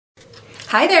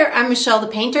Hi there, I'm Michelle the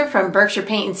Painter from Berkshire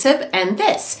Paint and Sip, and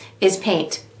this is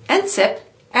Paint and Sip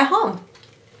at Home.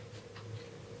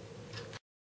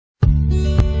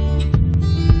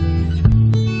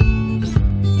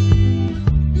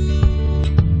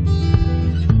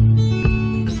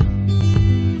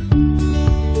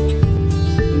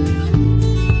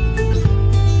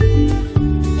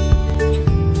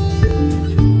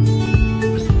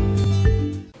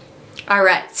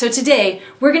 Alright, so today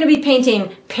we're going to be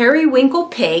painting Periwinkle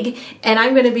Pig, and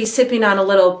I'm going to be sipping on a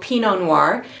little Pinot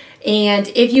Noir. And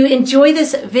if you enjoy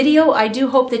this video, I do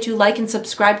hope that you like and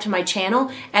subscribe to my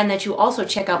channel, and that you also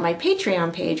check out my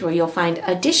Patreon page where you'll find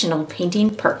additional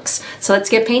painting perks. So let's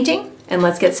get painting and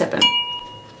let's get sipping.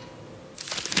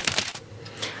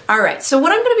 Alright, so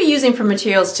what I'm going to be using for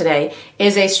materials today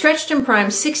is a stretched and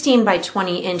primed 16 by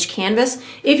 20 inch canvas.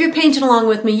 If you're painting along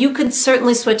with me, you could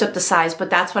certainly switch up the size, but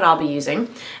that's what I'll be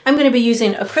using. I'm going to be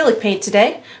using acrylic paint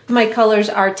today. My colors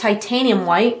are titanium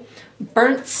white,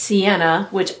 burnt sienna,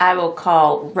 which I will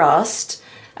call rust.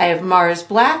 I have Mars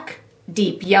black,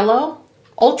 deep yellow,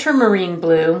 ultramarine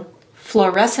blue,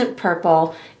 fluorescent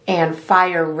purple, and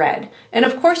fire red. And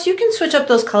of course you can switch up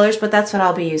those colors, but that's what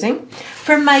I'll be using.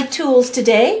 For my tools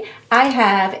today, I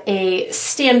have a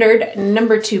standard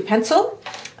number 2 pencil.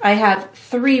 I have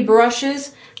 3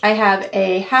 brushes. I have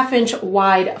a 1/2 inch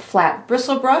wide flat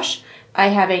bristle brush. I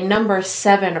have a number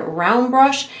 7 round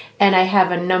brush, and I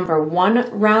have a number 1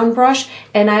 round brush,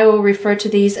 and I will refer to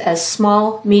these as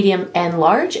small, medium, and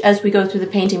large as we go through the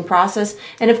painting process.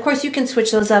 And of course you can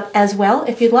switch those up as well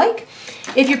if you'd like.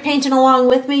 If you're painting along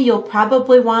with me, you'll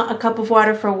probably want a cup of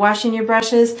water for washing your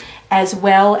brushes, as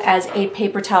well as a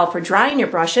paper towel for drying your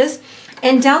brushes.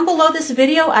 And down below this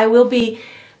video, I will be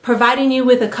providing you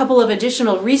with a couple of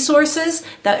additional resources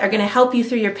that are going to help you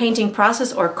through your painting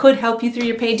process, or could help you through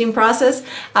your painting process.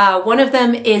 One of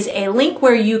them is a link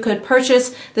where you could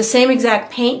purchase the same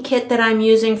exact paint kit that I'm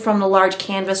using, from the large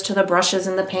canvas to the brushes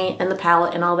and the paint and the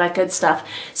palette and all that good stuff.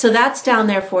 So that's down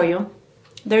there for you.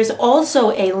 There's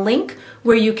also a link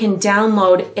where you can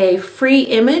download a free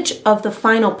image of the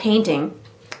final painting.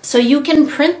 So you can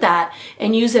print that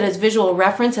and use it as visual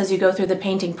reference as you go through the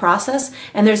painting process.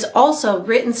 And there's also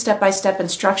written step-by-step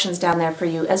instructions down there for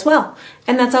you as well.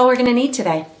 And that's all we're going to need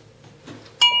today.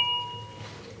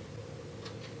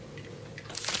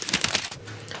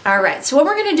 Alright, so what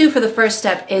we're going to do for the first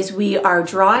step is we are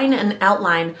drawing an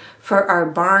outline for our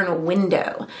barn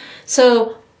window.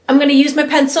 So I'm going to use my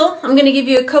pencil. I'm going to give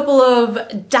you a couple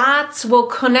of dots. We'll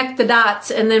connect the dots,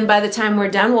 and then by the time we're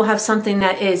done, we'll have something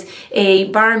that is a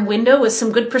barn window with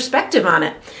some good perspective on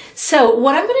it. So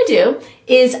what I'm going to do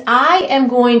is I am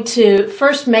going to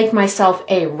first make myself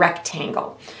a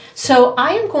rectangle. So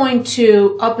I am going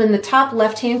to, up in the top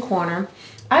left-hand corner,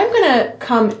 I'm going to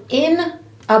come in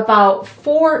about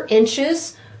 4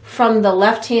 inches from the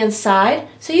left-hand side.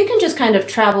 So you can just kind of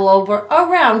travel over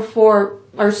around 4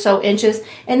 or so inches,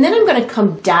 and then I'm going to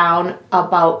come down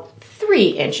about 3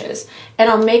 inches, and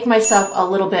I'll make myself a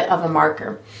little bit of a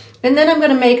marker. And then I'm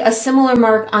going to make a similar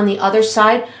mark on the other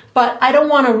side, but I don't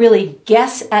want to really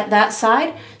guess at that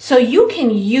side, so you can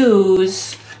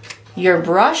use your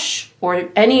brush or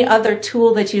any other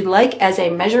tool that you'd like as a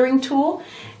measuring tool.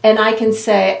 And I can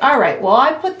say, all right, well,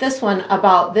 I put this one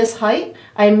about this height.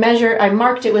 I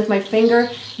marked it with my finger.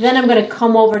 Then I'm going to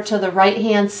come over to the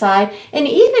right-hand side. And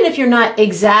even if you're not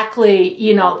exactly,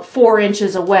 4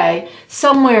 inches away,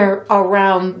 somewhere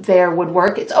around there would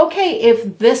work. It's okay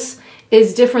if this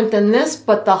is different than this,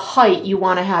 but the height you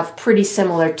want to have pretty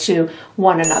similar to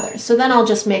one another. So then I'll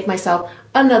just make myself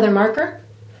another marker.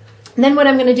 And then what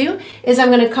I'm going to do is I'm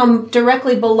going to come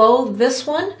directly below this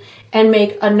one and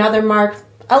make another mark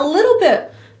a little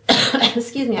bit,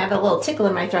 excuse me, I have a little tickle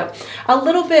in my throat. A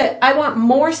little bit, I want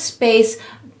more space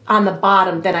on the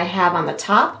bottom than I have on the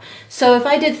top. So if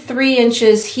I did 3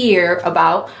 inches here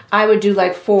about, I would do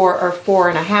like 4 or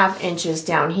 4.5 inches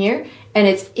down here, and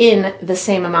it's in the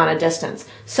same amount of distance.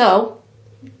 So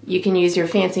you can use your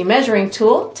fancy measuring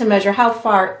tool to measure how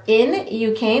far in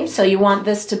you came. So you want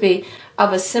this to be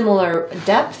of a similar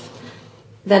depth.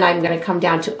 Then I'm going to come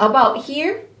down to about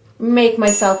here, make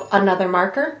myself another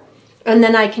marker, and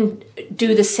then I can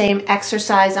do the same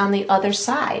exercise on the other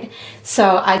side.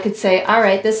 So I could say, all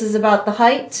right, this is about the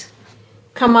height.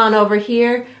 Come on over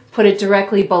here, put it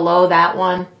directly below that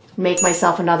one, make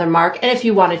myself another mark. And if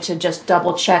you wanted to just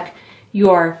double check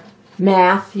your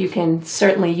math, you can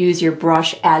certainly use your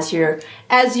brush as your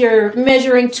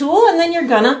measuring tool, and then you're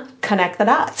gonna connect the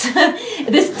dots.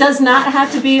 This does not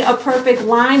have to be a perfect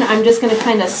line. I'm just gonna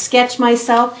kind of sketch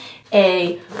myself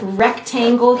a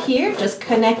rectangle here, just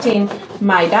connecting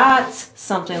my dots,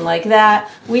 something like that.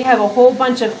 We have a whole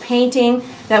bunch of painting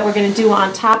that we're going to do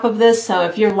on top of this, so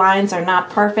if your lines are not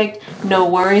perfect, no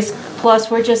worries.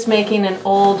 Plus, we're just making an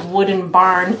old wooden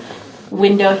barn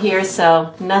window here,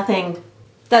 so nothing,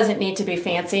 doesn't need to be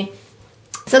fancy.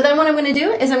 So then what I'm going to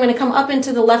do is I'm going to come up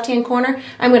into the left-hand corner.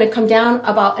 I'm going to come down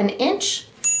about an inch,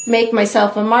 make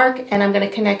myself a mark, and I'm going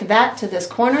to connect that to this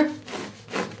corner.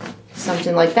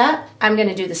 Something like that. I'm going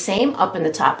to do the same up in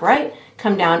the top right.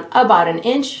 Come down about an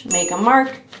inch, make a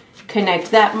mark,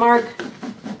 connect that mark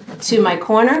to my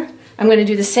corner. I'm going to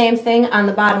do the same thing on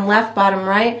the bottom left, bottom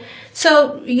right.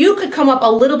 So you could come up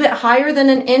a little bit higher than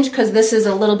an inch because this is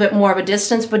a little bit more of a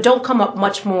distance, but don't come up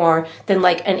much more than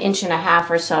like an inch and a half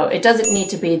or so. It doesn't need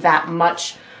to be that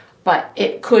much, but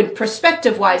it could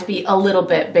perspective-wise be a little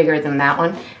bit bigger than that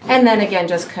one. And then again,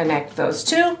 just connect those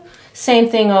two. Same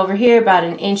thing over here, about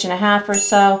an inch and a half or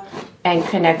so, and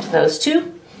connect those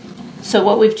two. So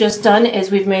what we've just done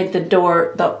is we've made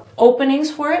the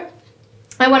openings for it.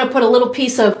 I want to put a little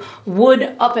piece of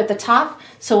wood up at the top.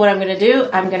 So what I'm going to do,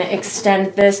 I'm going to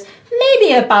extend this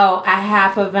maybe about a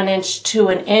half of an inch to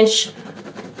an inch.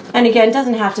 And again, it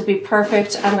doesn't have to be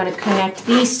perfect. I'm going to connect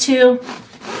these two,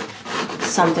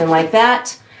 something like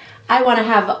that. I want to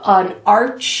have an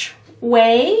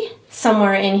archway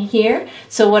somewhere in here.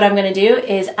 So what I'm going to do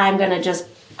is I'm going to just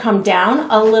come down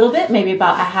a little bit, maybe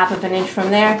about a half of an inch from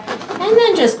there, and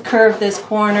then just curve this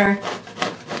corner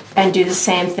and do the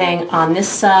same thing on this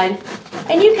side.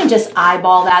 And you can just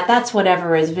eyeball that. That's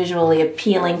whatever is visually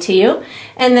appealing to you.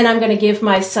 And then I'm going to give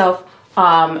myself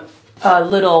a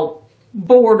little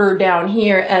border down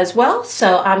here as well.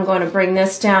 So I'm going to bring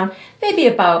this down maybe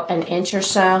about an inch or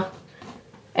so.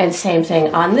 And same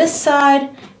thing on this side.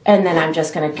 And then I'm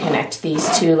just going to connect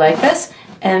these two like this.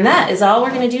 And that is all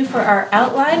we're going to do for our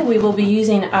outline. We will be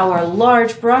using our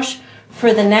large brush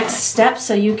for the next step.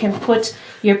 So you can put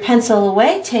your pencil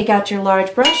away, take out your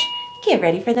large brush, get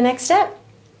ready for the next step.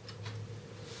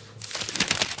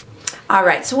 All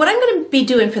right, so what I'm going to be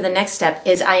doing for the next step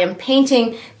is I am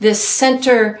painting this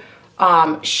center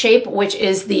shape, which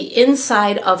is the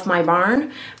inside of my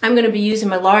barn. I'm going to be using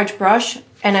my large brush,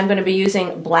 and I'm going to be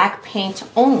using black paint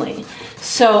only.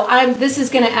 So this is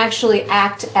going to actually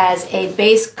act as a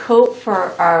base coat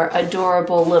for our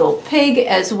adorable little pig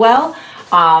as well.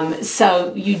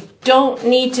 So you don't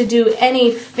need to do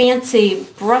any fancy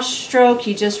brush stroke.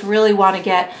 You just really want to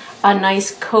get a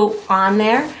nice coat on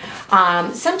there.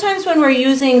 Sometimes when we're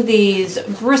using these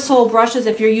bristle brushes,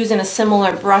 if you're using a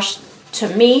similar brush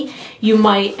to me, you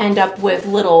might end up with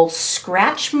little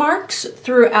scratch marks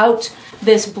throughout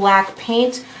this black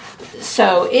paint.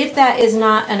 So if that is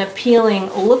not an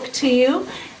appealing look to you,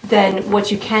 then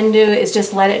what you can do is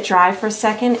just let it dry for a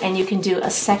second and you can do a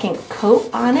second coat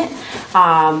on it.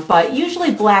 But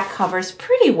usually black covers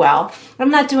pretty well.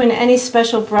 I'm not doing any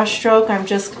special brush stroke. I'm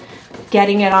just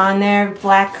getting it on there.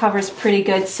 Black covers pretty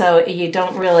good, so you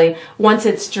don't really, once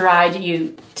it's dried,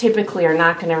 you typically are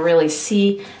not going to really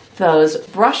see those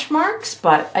brush marks.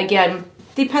 But again,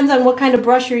 depends on what kind of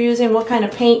brush you're using, what kind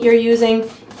of paint you're using.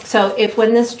 So if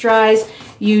when this dries,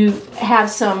 you have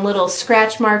some little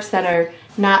scratch marks that are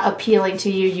not appealing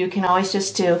to you, you can always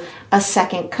just do a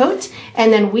second coat.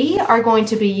 And then we are going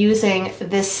to be using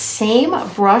this same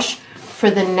brush for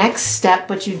the next step,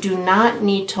 but you do not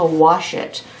need to wash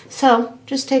it. So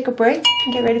just take a break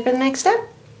and get ready for the next step.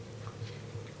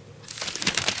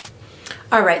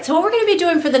 All right, so what we're going to be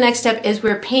doing for the next step is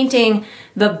we're painting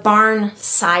the barn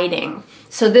siding.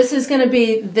 So this is going to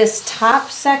be this top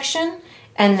section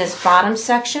and this bottom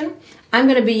section. I'm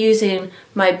going to be using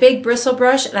my big bristle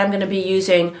brush, and I'm going to be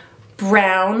using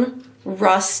brown,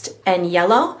 rust, and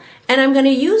yellow. And I'm going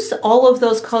to use all of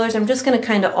those colors. I'm just going to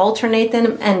kind of alternate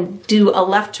them and do a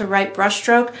left to right brush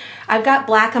stroke. I've got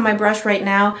black on my brush right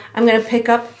now. I'm going to pick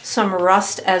up some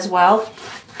rust as well.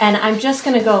 And I'm just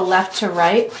going to go left to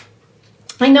right.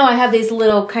 I know I have these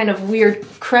little kind of weird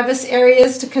crevice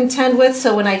areas to contend with,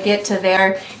 so when I get to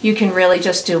there, you can really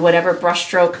just do whatever brush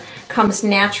stroke comes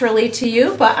naturally to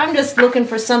you. But I'm just looking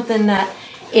for something that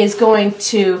is going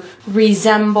to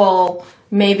resemble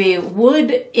maybe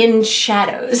wood in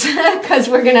shadows, because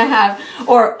we're going to have,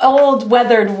 or old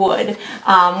weathered wood.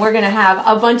 We're going to have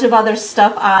a bunch of other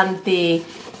stuff on the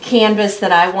canvas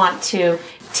that I want to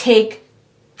take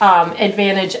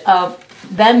advantage of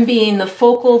them being the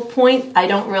focal point. I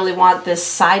don't really want this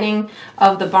siding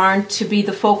of the barn to be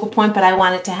the focal point, but I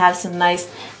want it to have some nice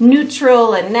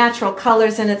neutral and natural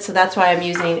colors in it, so that's why I'm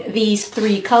using these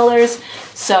three colors.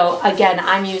 So again,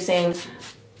 I'm using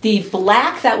the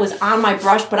black that was on my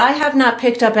brush, but I have not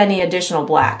picked up any additional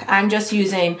black. I'm just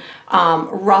using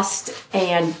rust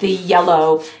and the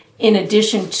yellow in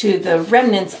addition to the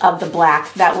remnants of the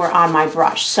black that were on my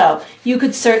brush. So you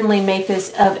could certainly make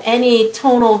this of any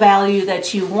tonal value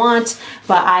that you want,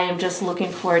 but I am just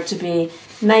looking for it to be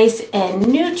nice and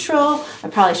neutral. I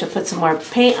probably should put some more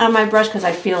paint on my brush because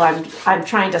I feel I'm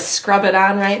trying to scrub it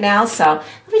on right now. So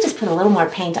let me just put a little more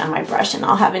paint on my brush and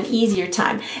I'll have an easier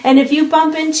time. And if you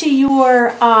bump into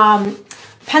your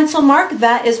pencil mark,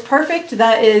 that is perfect.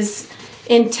 That is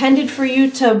intended for you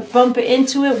to bump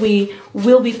into it. We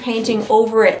will be painting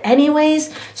over it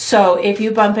anyways. So if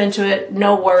you bump into it,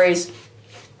 no worries.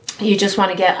 You just want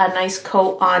to get a nice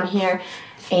coat on here.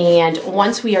 And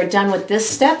once we are done with this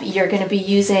step, you're going to be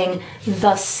using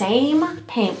the same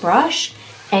paintbrush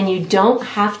and you don't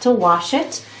have to wash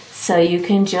it. So you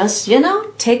can just, you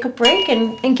know, take a break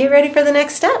and get ready for the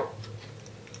next step.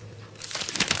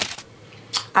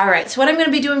 All right, so what I'm going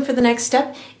to be doing for the next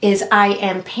step is I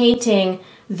am painting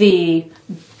the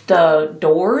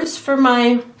doors for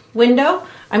my window.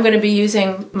 I'm going to be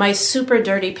using my super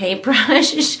dirty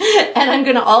paintbrush and I'm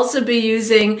going to also be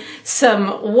using some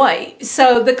white.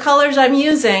 So the colors I'm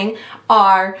using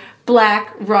are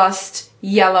black, rust,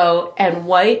 yellow, and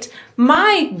white.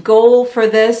 My goal for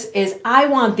this is I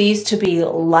want these to be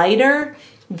lighter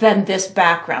than this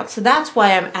background. So that's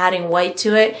why I'm adding white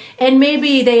to it. And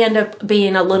maybe they end up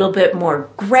being a little bit more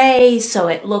gray, so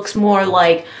it looks more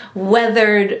like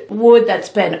weathered wood that's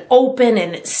been open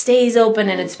and it stays open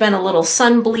and it's been a little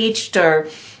sun bleached or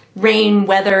rain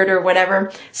weathered or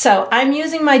whatever. So I'm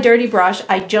using my dirty brush.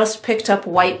 I just picked up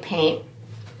white paint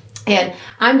and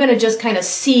I'm gonna just kind of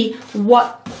see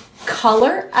what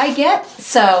color I get.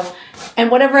 So, and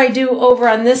whatever I do over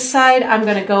on this side, I'm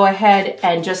gonna go ahead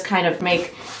and just kind of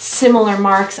make similar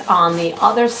marks on the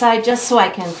other side just so I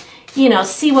can, you know,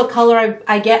 see what color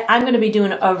I get. I'm gonna be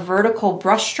doing a vertical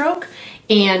brush stroke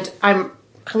and I'm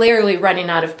clearly running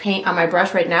out of paint on my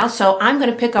brush right now, so I'm going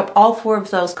to pick up all four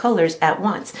of those colors at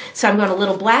once. So I'm going a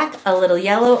little black, a little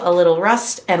yellow, a little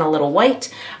rust, and a little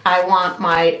white. I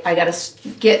got to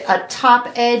get a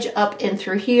top edge up in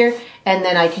through here, and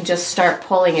then I can just start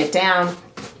pulling it down.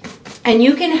 And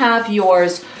you can have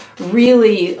yours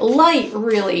really light,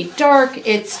 really dark.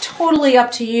 It's totally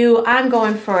up to you. I'm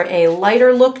going for a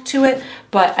lighter look to it,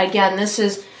 but again,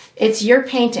 it's your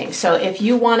painting. So if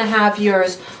you want to have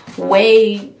yours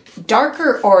way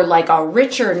darker or like a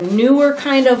richer, newer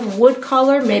kind of wood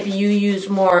color, maybe you use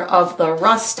more of the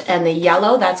rust and the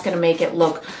yellow. That's going to make it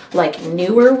look like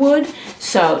newer wood.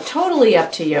 So totally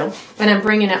up to you. And I'm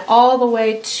bringing it all the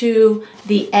way to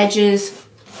the edges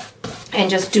and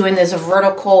just doing this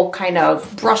vertical kind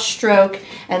of brush stroke,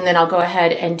 and then I'll go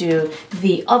ahead and do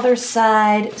the other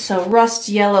side. So rust,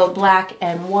 yellow, black,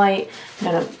 and white.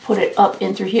 I'm gonna put it up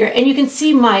in through here, and you can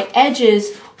see my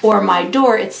edges or my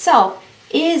door itself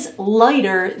is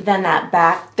lighter than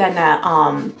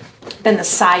than the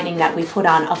siding that we put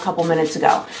on a couple minutes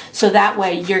ago. So that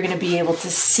way you're going to be able to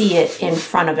see it in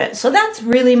front of it. So that's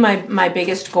really my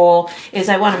biggest goal, is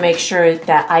I want to make sure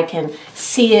that I can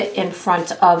see it in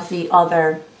front of the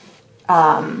other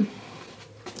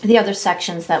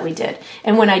sections that we did.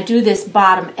 And when I do this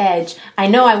bottom edge, I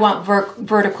know I want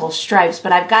vertical stripes,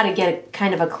 but I've got to get a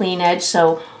kind of a clean edge.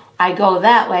 So I go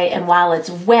that way, and while it's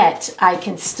wet,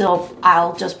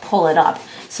 I'll just pull it up.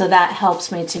 So that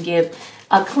helps me to give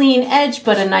a clean edge,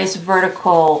 but a nice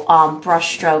vertical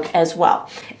brush stroke as well.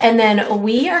 And then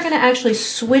we are gonna actually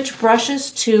switch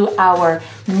brushes to our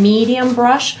medium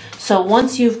brush. So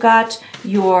once you've got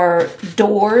your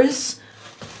doors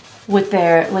with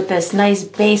this nice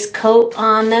base coat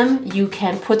on them, you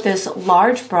can put this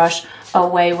large brush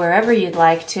away wherever you'd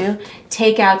like to.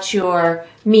 Take out your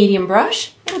medium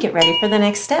brush and get ready for the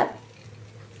next step.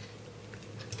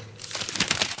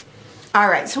 All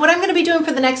right, so what I'm going to be doing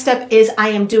for the next step is I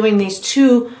am doing these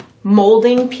two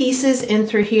molding pieces in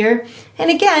through here. And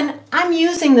again, I'm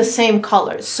using the same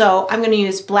colors. So I'm going to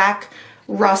use black,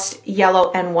 rust,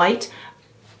 yellow, and white.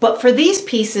 But for these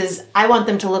pieces, I want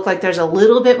them to look like there's a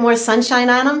little bit more sunshine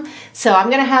on them. So I'm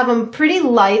going to have them pretty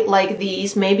light like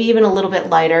these, maybe even a little bit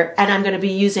lighter. And I'm going to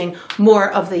be using more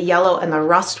of the yellow and the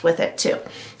rust with it too.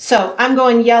 So I'm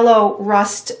going yellow,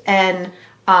 rust, and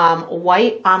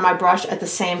white on my brush at the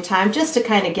same time, just to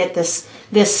kind of get this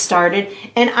started.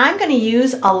 And I'm going to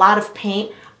use a lot of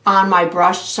paint on my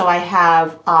brush so I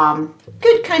have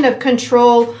good kind of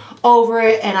control over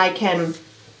it, and I can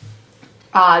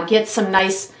get some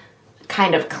nice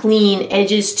kind of clean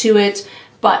edges to it.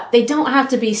 But they don't have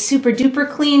to be super duper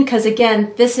clean, because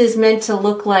again, this is meant to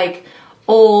look like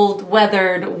old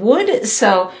weathered wood,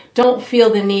 so don't feel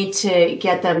the need to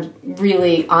get them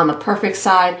really on the perfect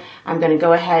side. I'm going to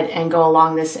go ahead and go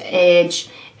along this edge,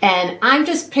 and I'm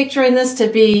just picturing this to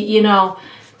be, you know,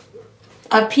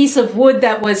 a piece of wood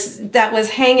that was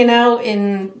hanging out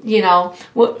in, you know,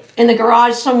 in the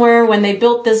garage somewhere when they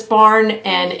built this barn,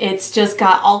 and it's just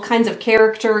got all kinds of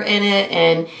character in it,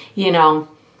 and you know,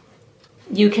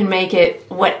 you can make it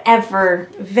whatever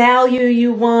value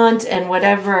you want, and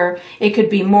whatever, it could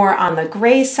be more on the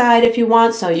gray side if you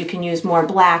want, so you can use more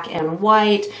black and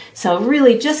white. So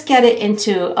really just get it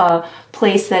into a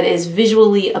place that is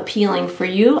visually appealing for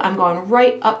you. I'm going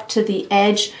right up to the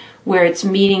edge where it's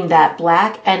meeting that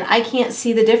black, and I can't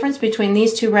see the difference between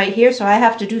these two right here, so I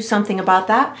have to do something about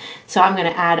that. So I'm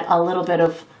going to add a little bit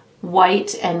of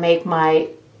white and make my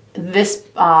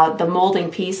the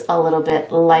molding piece a little bit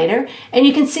lighter. And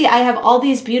you can see I have all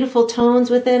these beautiful tones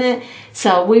within it,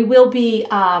 so we will be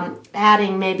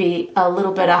adding maybe a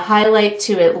little bit of highlight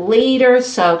to it later,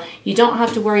 so you don't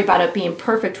have to worry about it being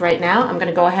perfect right now. I'm going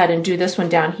to go ahead and do this one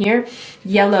down here.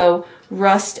 Yellow,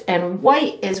 rust, and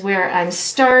white is where I'm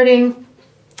starting.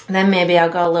 Then maybe I'll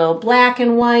go a little black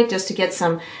and white just to get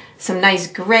some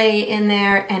nice gray in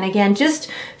there. And again,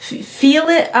 just feel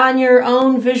it on your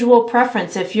own visual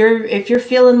preference. If you're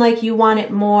feeling like you want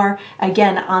it more,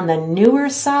 again, on the newer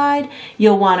side,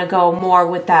 you'll want to go more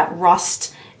with that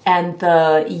rust and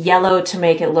the yellow to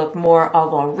make it look more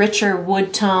of a richer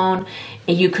wood tone.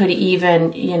 You could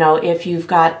even, you know, if you've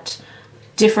got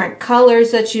different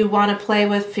colors that you want to play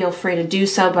with, feel free to do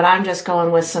so, but I'm just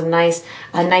going with a nice,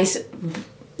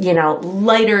 you know,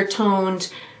 lighter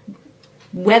toned,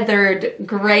 weathered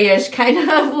grayish kind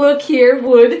of look here,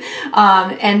 wood.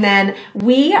 And then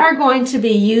we are going to be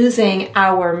using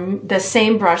the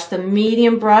same brush, the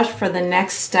medium brush, for the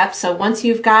next step. So once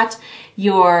you've got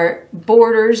your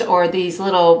borders or these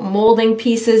little molding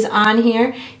pieces on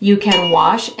here, you can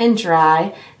wash and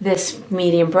dry this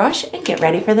medium brush and get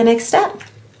ready for the next step.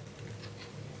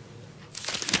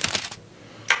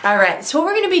 All right, so what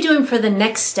we're going to be doing for the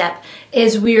next step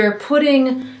is we're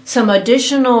putting some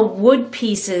additional wood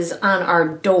pieces on our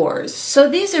doors. So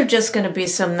these are just going to be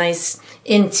some nice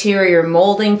interior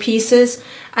molding pieces.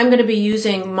 I'm going to be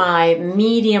using my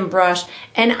medium brush,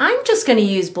 and I'm just going to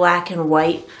use black and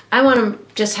white. I want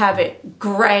to just have it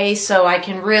gray so I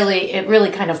can it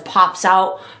really kind of pops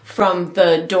out from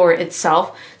the door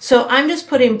itself. So I'm just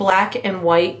putting black and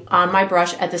white on my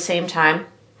brush at the same time.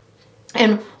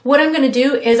 And what I'm going to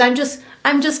do is I'm just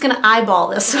going to eyeball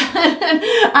this.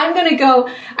 I'm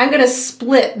going to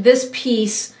split this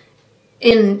piece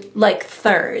in like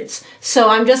thirds. So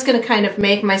I'm just going to kind of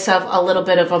make myself a little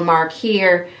bit of a mark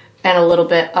here and a little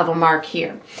bit of a mark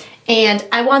here. And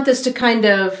I want this to kind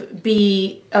of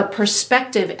be a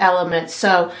perspective element.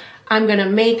 So I'm going to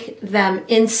make them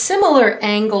in similar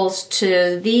angles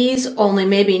to these, only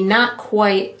maybe not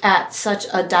quite at such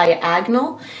a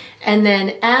diagonal. And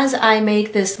then as I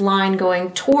make this line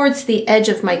going towards the edge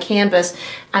of my canvas,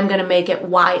 I'm going to make it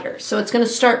wider. So it's going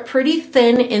to start pretty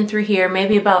thin in through here,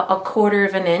 maybe about 1/4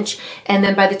 of an inch. And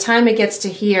then by the time it gets to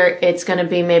here, it's going to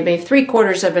be maybe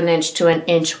 3/4 of an inch to an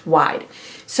inch wide.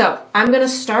 So I'm going to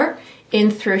start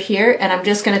in through here, and I'm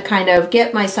just going to kind of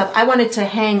get myself, I want it to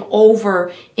hang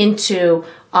over into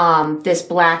this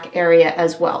black area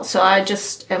as well. So I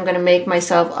just am going to make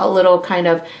myself a little kind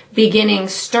of beginning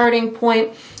starting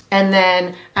point. And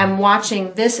then I'm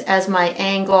watching this as my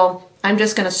angle. I'm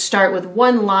just going to start with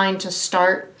one line to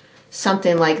start,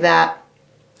 something like that.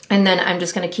 And then I'm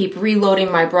just going to keep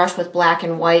reloading my brush with black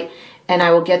and white, and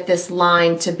I will get this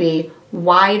line to be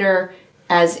wider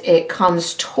as it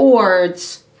comes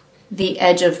towards the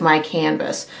edge of my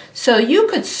canvas. So you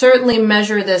could certainly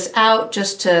measure this out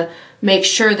just to make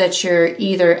sure that you're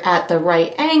either at the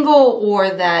right angle or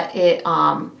that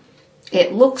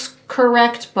it looks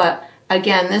correct, but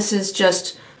again, this is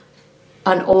just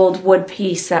an old wood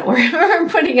piece that we're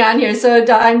putting on here, so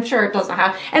I'm sure it doesn't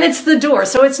have, and it's the door,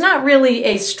 so it's not really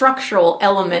a structural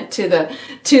element to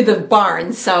the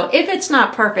barn. So if it's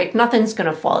not perfect, nothing's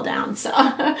gonna fall down. So,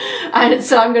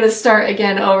 so I'm gonna start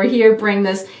again over here, bring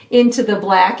this into the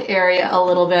black area a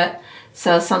little bit,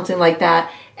 so something like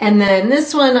that. And then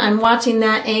this one, I'm watching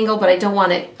that angle, but I don't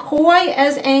want it quite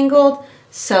as angled.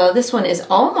 So this one is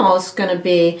almost going to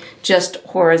be just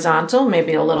horizontal,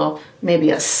 maybe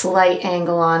a slight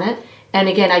angle on it. And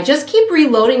again, I just keep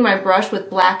reloading my brush with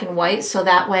black and white, so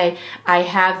that way I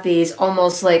have these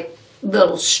almost like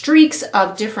little streaks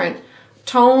of different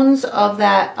tones of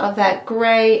that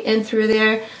gray in through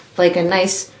there, like a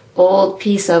nice old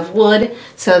piece of wood.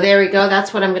 So there we go.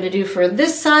 That's what I'm going to do for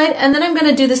this side. And then I'm going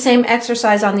to do the same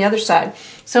exercise on the other side.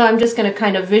 So I'm just going to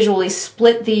kind of visually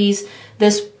split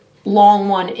this long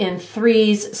one in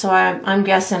threes. So I'm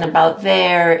guessing about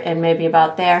there and maybe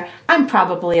about there. I'm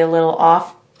probably a little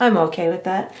off. I'm okay with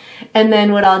that. And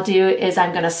then what I'll do is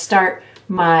I'm going to start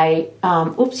my,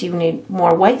 oops, you need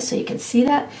more white so you can see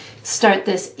that. Start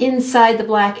this inside the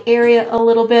black area a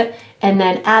little bit. And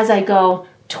then as I go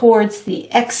towards the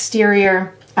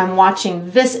exterior, I'm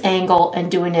watching this angle and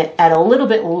doing it at a little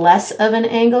bit less of an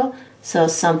angle. So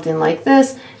something like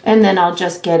this. And then I'll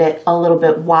just get it a little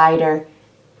bit wider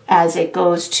as it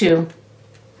goes to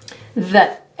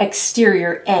the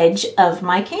exterior edge of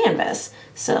my canvas.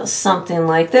 So something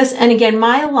like this. And again,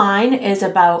 my line is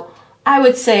about, I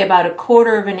would say about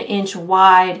 1/4 of an inch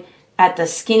wide at the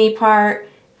skinny part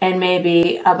and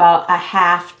maybe about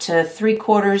 1/2 to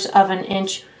 3/4 of an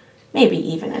inch, maybe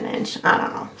even an inch, I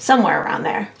don't know, somewhere around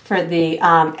there for the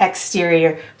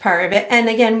exterior part of it. And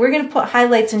again, we're going to put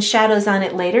highlights and shadows on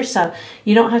it later, so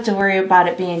you don't have to worry about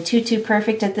it being too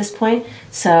perfect at this point.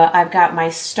 So I've got my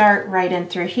start right in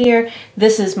through here.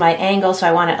 This is my angle, so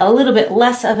I want it a little bit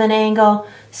less of an angle,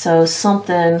 so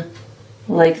something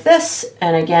like this.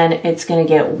 And again, it's going to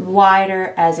get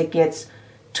wider as it gets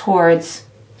towards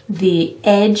the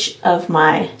edge of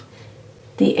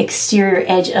the exterior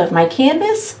edge of my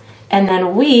canvas. And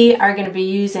then we are going to be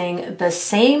using the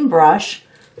same brush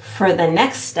for the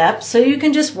next step. So you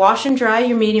can just wash and dry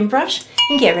your medium brush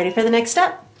and get ready for the next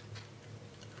step.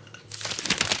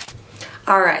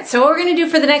 All right, so what we're going to do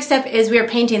for the next step is we are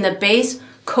painting the base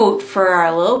coat for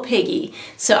our little piggy.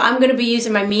 So I'm going to be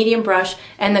using my medium brush,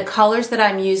 and the colors that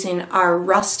I'm using are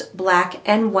rust black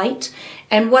and white.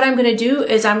 And what I'm going to do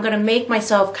is I'm going to make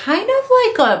myself kind of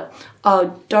like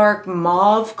a dark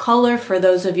mauve color, for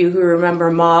those of you who remember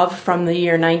mauve from the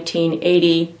year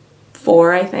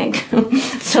 1984, I think.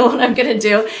 So what I'm going to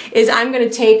do is I'm going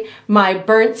to take my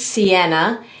burnt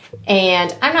sienna,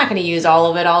 and I'm not going to use all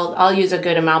of it. I'll use a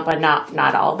good amount, but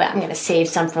not all of it. I'm going to save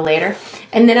some for later.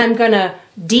 And then I'm going to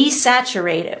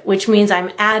desaturate it, which means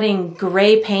I'm adding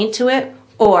gray paint to it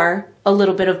or a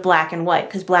little bit of black and white,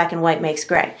 because black and white makes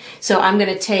gray. So I'm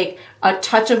going to take a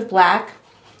touch of black,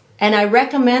 and I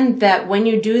recommend that when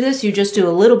you do this, you just do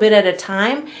a little bit at a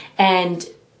time, and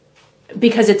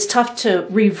because it's tough to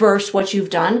reverse what you've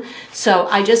done. So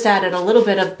I just added a little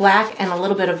bit of black and a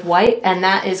little bit of white, and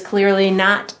that is clearly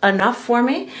not enough for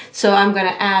me. So I'm going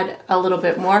to add a little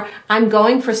bit more. I'm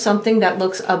going for something that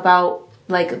looks about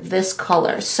like this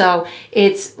color. So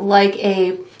it's like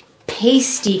a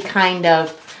pasty kind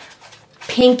of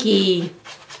pinky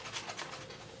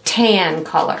tan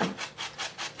color.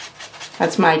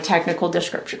 That's my technical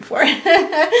description for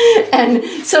it. And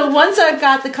so once I've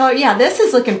got the color, yeah, this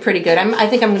is looking pretty good. I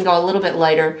think I'm gonna go a little bit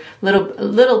lighter,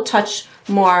 little touch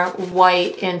more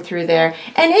white in through there.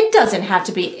 And it doesn't have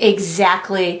to be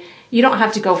exactly, you don't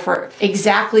have to go for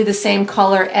exactly the same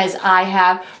color as I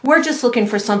have. We're just looking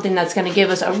for something that's gonna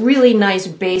give us a really nice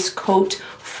base coat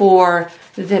for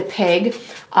the pig.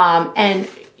 And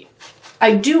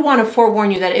I do wanna forewarn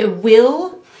you that it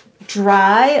will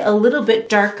dry a little bit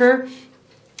darker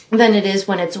than it is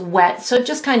when it's wet. So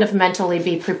just kind of mentally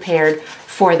be prepared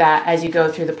for that as you go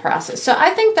through the process. So I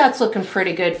think that's looking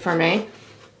pretty good for me.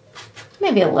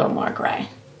 Maybe a little more gray,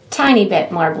 tiny bit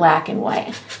more black and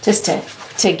white, just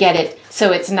to get it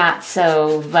so it's not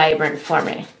so vibrant for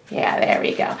me. Yeah, there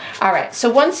we go. All right, so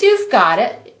once you've got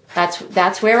it,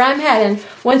 that's where I'm heading.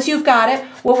 Once you've got it,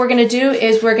 what we're gonna do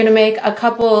is we're gonna make a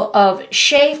couple of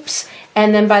shapes,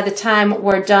 and then by the time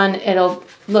we're done, it'll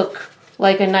look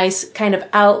like a nice kind of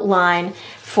outline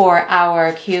for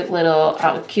our cute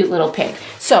little pig.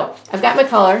 So I've got my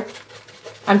color.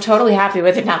 I'm totally happy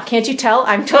with it now. Can't you tell?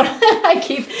 I'm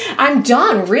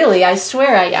done, really. I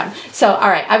swear I am. So, all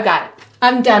right, I've got it.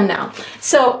 I'm done now.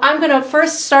 So I'm gonna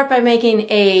first start by making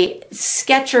a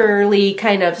sketcherly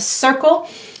kind of circle.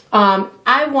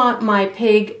 I want my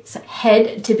pig's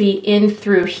head to be in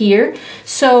through here.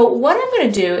 So what I'm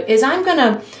gonna do is I'm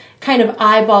gonna kind of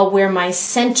eyeball where my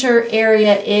center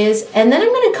area is, and then I'm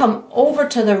going to come over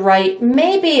to the right,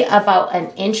 maybe about an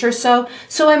inch or so.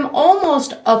 So I'm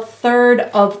almost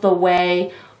 1/3 of the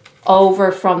way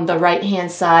over from the right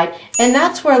hand side, and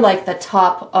that's where like the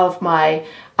top of my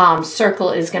circle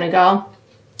is going to go.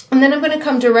 And then I'm going to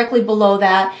come directly below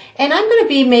that, and I'm going to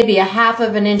be maybe 1/2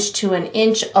 of an inch to an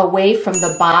inch away from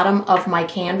the bottom of my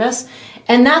canvas,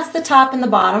 and that's the top and the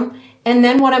bottom. And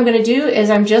then what I'm going to do is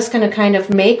I'm just going to kind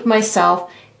of make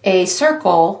myself a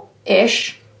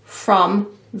circle-ish from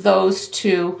those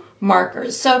two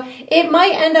markers. So it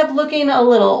might end up looking a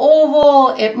little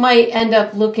oval. It might end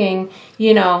up looking,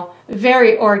 you know,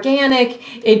 very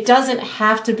organic. It doesn't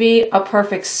have to be a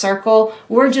perfect circle.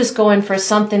 We're just going for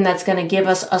something that's going to give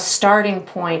us a starting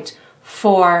point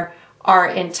for our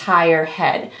entire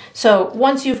head. So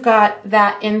once you've got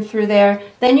that in through there,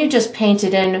 then you just paint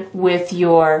it in with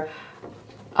your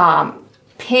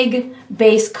pig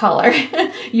base color,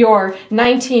 your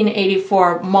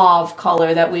 1984 mauve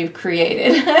color that we've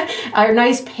created, our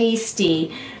nice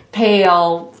pasty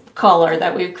pale color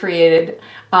that we've created,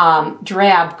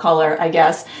 drab color, I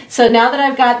guess. So now that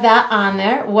I've got that on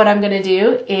there, what I'm going to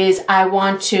do is I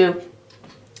want to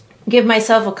give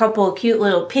myself a couple of cute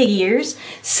little pig ears.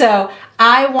 So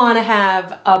I want to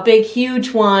have a big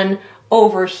huge one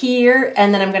over here,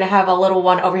 and then I'm going to have a little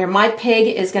one over here. My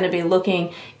pig is going to be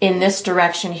looking in this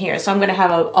direction here. So I'm going to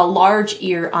have a large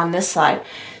ear on this side.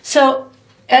 So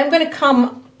I'm going to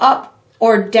come up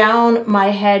or down my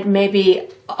head, maybe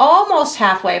almost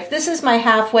halfway. If this is my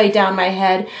halfway down my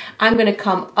head, I'm going to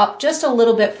come up just a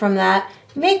little bit from that,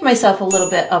 make myself a little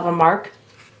bit of a mark.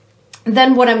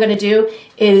 Then what I'm going to do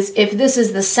is, if this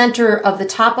is the center of the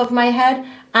top of my head,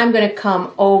 I'm going to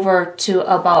come over to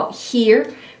about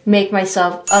here, make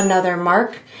myself another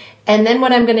mark. And then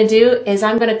what I'm going to do is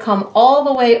I'm going to come all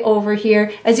the way over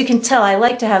here. As you can tell, I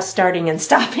like to have starting and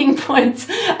stopping points.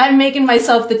 I'm making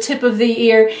myself the tip of the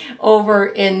ear over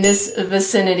in this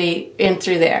vicinity in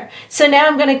through there. So now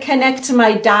I'm going to connect to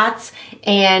my dots,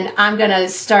 and I'm going to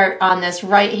start on this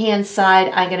right hand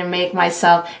side. I'm going to make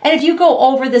myself, and if you go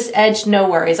over this edge, no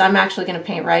worries. I'm actually going to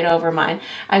paint right over mine.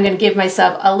 I'm going to give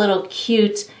myself a little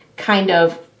cute kind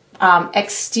of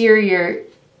exterior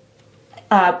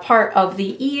part of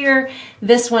the ear.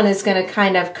 This one is going to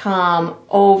kind of come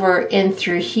over in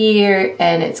through here,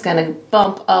 and it's going to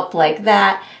bump up like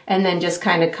that, and then just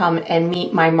kind of come and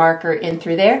meet my marker in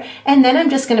through there. And then I'm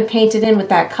just going to paint it in with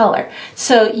that color.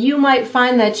 So you might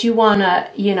find that you want to,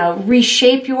 you know,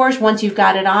 reshape yours once you've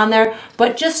got it on there,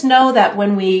 but just know that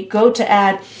when we go to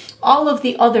add all of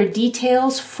the other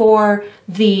details for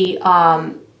the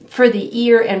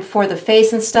ear and for the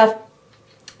face and stuff,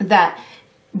 that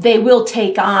they will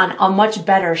take on a much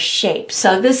better shape.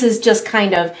 So this is just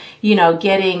kind of, you know,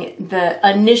 getting the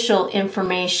initial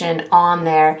information on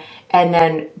there, and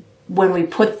then when we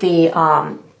put the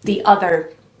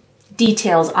other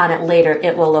details on it later,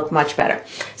 it will look much better.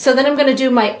 So then I'm going to do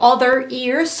my other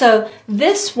ear. So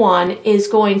this one is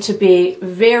going to be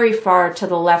very far to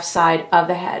the left side of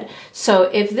the head. So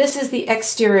if this is the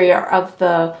exterior of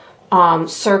the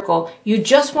circle, you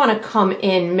just want to come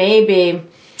in maybe,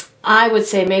 I would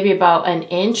say maybe about an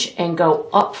inch, and go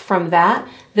up from that.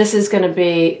 This is going to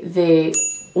be the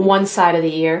one side of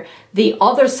the ear. The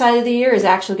other side of the ear is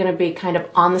actually going to be kind of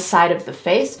on the side of the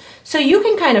face. So you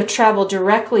can kind of travel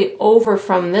directly over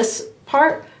from this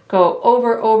part, go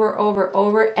over, over, over,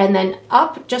 over, and then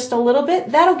up just a little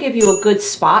bit. That'll give you a good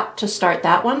spot to start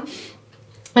that one.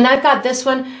 And I've got this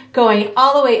one going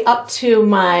all the way up to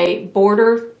my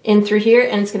border in through here,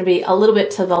 and it's going to be a little bit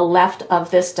to the left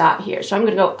of this dot here. So I'm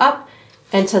going to go up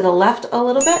and to the left a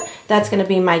little bit. That's going to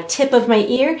be my tip of my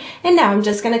ear, and now I'm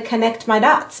just going to connect my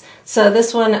dots. So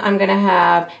this one I'm going to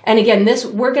have, and again, this,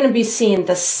 we're going to be seeing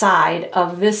the side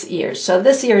of this ear. So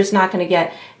this ear is not going to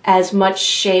get as much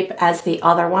shape as the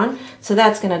other one. So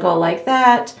that's going to go like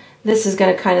that. This is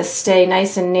going to kind of stay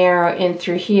nice and narrow in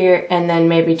through here, and then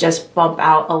maybe just bump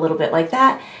out a little bit like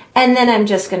that. And then I'm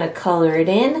just going to color it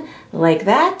in like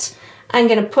that. I'm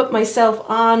going to put myself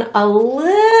on a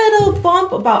little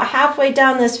bump about halfway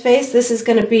down this face. This is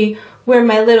going to be where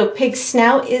my little pig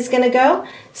snout is going to go.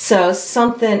 So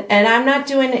something, and I'm not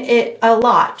doing it a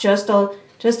lot, just a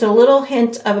little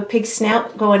hint of a pig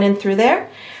snout going in through there.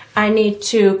 I need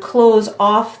to close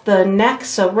off the neck,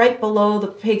 so right below the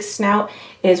pig snout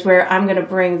is where I'm going to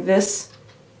bring this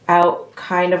out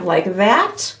kind of like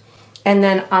that. And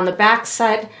then on the back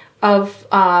side of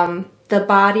the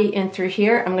body in through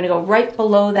here, I'm going to go right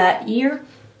below that ear,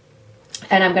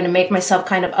 and I'm going to make myself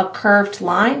kind of a curved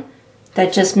line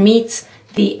that just meets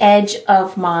the edge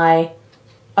of my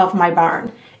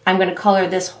barn. I'm going to color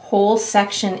this whole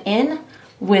section in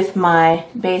with my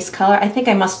base color. I think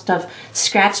I must have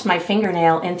scratched my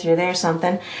fingernail in through there or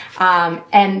something.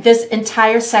 And this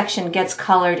entire section gets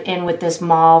colored in with this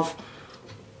mauve,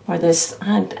 or this,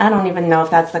 I don't even know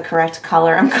if that's the correct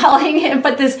color I'm calling it,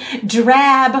 but this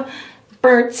drab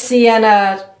burnt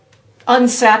sienna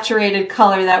unsaturated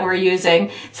color that we're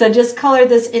using. So just color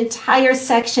this entire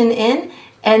section in,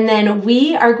 and then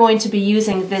we are going to be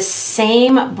using this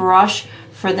same brush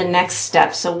for the next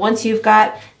step. So once you've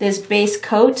got this base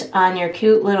coat on your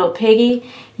cute little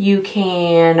piggy, you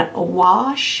can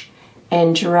wash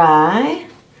and dry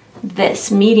this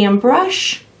medium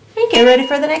brush and get ready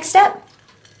for the next step.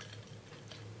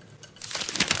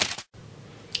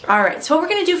 All right, so what we're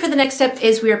gonna do for the next step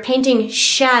is we are painting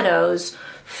shadows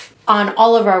on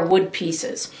all of our wood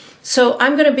pieces. So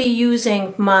I'm gonna be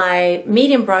using my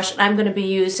medium brush, and I'm gonna be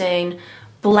using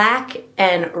black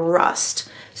and rust.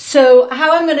 So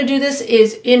how I'm gonna do this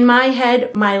is, in my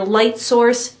head, my light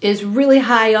source is really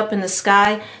high up in the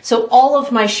sky, so all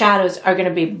of my shadows are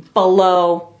gonna be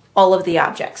below all of the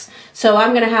objects. So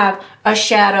I'm gonna have a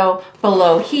shadow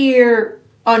below here,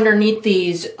 underneath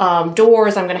these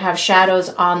doors. I'm gonna have shadows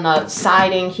on the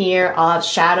siding here. I'll have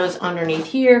shadows underneath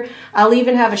here. I'll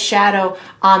even have a shadow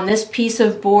on this piece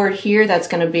of board here that's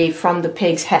gonna be from the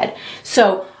pig's head.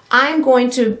 So I'm going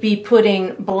to be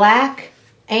putting black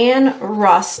and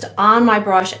rust on my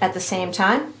brush at the same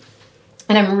time.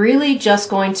 And I'm really just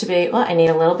going to be, well, I need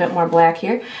a little bit more black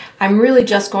here. I'm really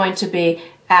just going to be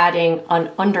adding an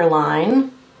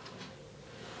underline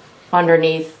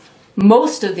underneath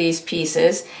most of these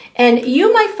pieces. And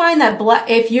you might find that black,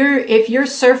 if your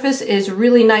surface is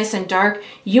really nice and dark,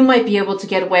 you might be able to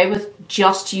get away with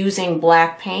just using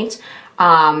black paint.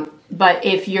 But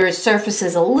if your surface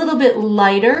is a little bit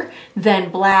lighter, then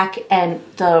black and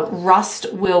the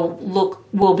rust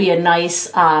will be a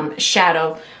nice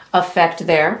shadow effect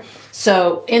there.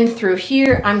 So in through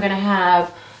here, I'm gonna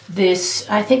have this,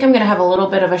 I think I'm gonna have a little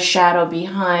bit of a shadow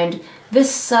behind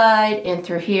this side in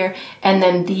through here, and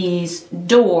then these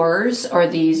doors, or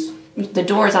the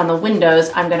doors on the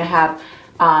windows, I'm gonna have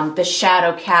the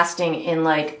shadow casting in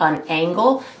like an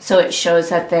angle, so it shows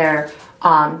that they're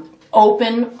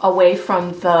open away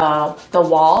from the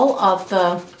wall of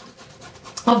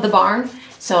the barn.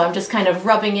 So I'm just kind of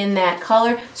rubbing in that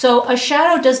color. So a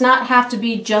shadow does not have to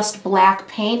be just black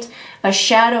paint. A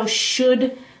shadow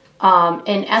should,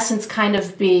 in essence, kind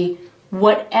of be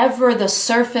whatever the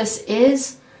surface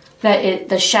is that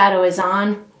the shadow is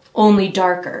on, only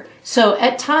darker. So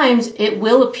at times it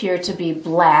will appear to be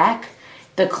black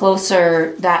the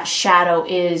closer that shadow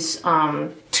is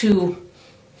to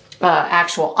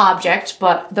actual object,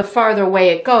 but the farther away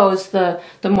it goes, the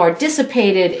more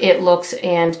dissipated it looks,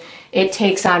 and it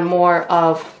takes on more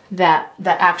of the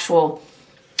actual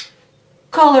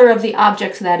color of the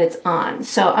objects that it's on.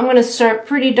 So I'm going to start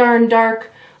pretty darn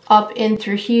dark up in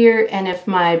through here, and if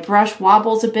my brush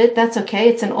wobbles a bit, that's okay.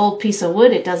 It's an old piece of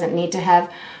wood. It doesn't need to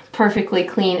have perfectly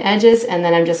clean edges. And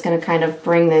then I'm just going to kind of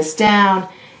bring this down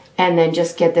and then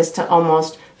just get this to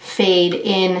almost fade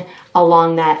in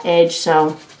along that edge.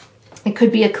 So it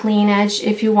could be a clean edge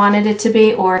if you wanted it to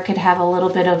be, or it could have a little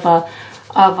bit of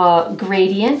a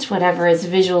gradient, whatever is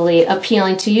visually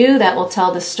appealing to you. That will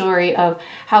tell the story of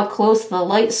how close the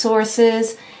light source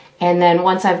is. And then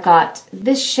once I've got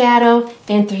this shadow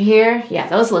in through here, yeah,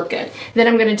 those look good. Then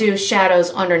I'm gonna do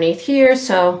shadows underneath here,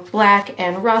 so black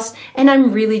and rust, and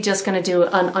I'm really just gonna do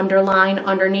an underline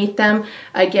underneath them.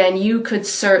 Again, you could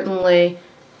certainly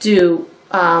do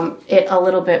it a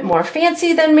little bit more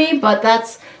fancy than me, but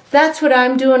that's what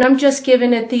I'm doing. I'm just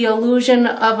giving it the illusion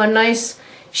of a nice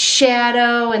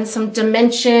shadow and some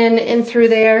dimension in through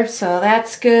there, so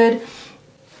that's good.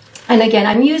 And again,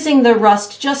 I'm using the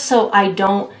rust just so I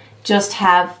don't just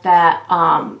have that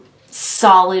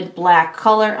solid black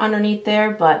color underneath there,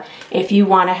 but if you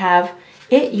want to have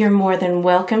it, you're more than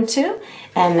welcome to.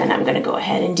 And then I'm going to go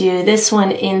ahead and do this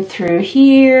one in through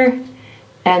here,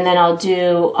 and then I'll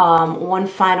do one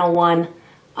final one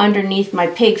underneath my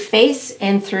pig face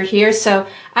in through here. So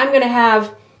I'm going to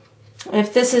have,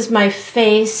 if this is my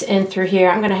face in through here,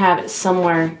 I'm going to have it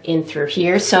somewhere in through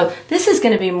here. So this is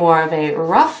going to be more of a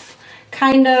rough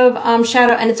kind of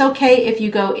shadow, and it's okay if you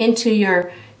go into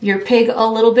your pig a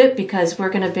little bit, because we're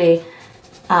going to be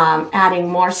adding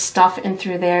more stuff in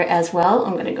through there as well.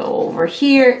 I'm going to go over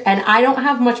here, and I don't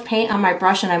have much paint on my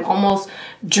brush, and I'm almost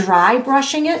dry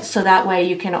brushing it, so that way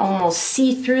you can almost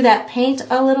see through that paint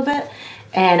a little bit.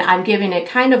 And I'm giving it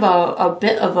kind of a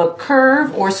bit of a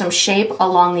curve or some shape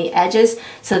along the edges,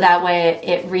 so that way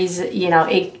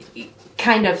it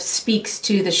kind of speaks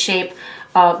to the shape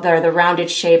of the rounded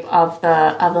shape of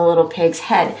the little pig's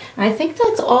head. And I think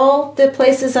that's all the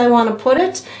places I want to put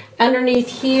it. Underneath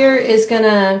here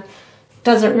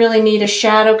doesn't really need a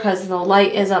shadow because the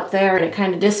light is up there and it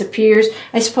kind of disappears.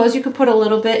 I suppose you could put a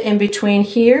little bit in between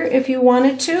here if you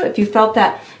wanted to. If you felt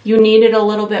that you needed a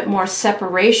little bit more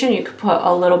separation, you could put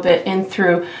a little bit in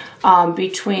through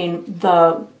between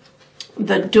the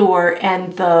door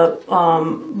and the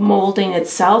molding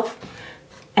itself.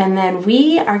 And then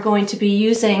we are going to be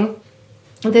using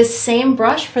this same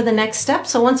brush for the next step.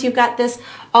 So once you've got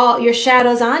all your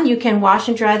shadows on, you can wash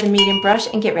and dry the medium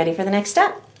brush and get ready for the next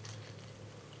step.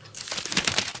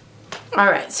 All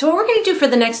right, so what we're gonna do for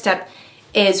the next step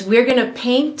is we're gonna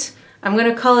paint, I'm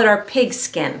gonna call it our pig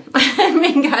skin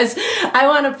because I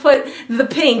wanna put the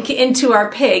pink into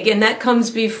our pig, and that comes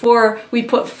before we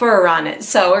put fur on it.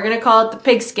 So we're gonna call it the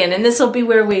pig skin, and this will be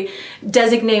where we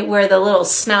designate where the little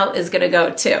snout is gonna go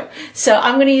to. So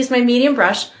I'm gonna use my medium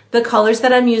brush. The colors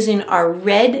that I'm using are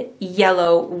red,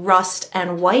 yellow, rust,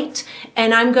 and white,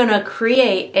 and I'm gonna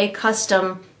create a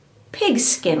custom pig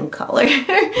skin color.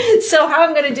 So how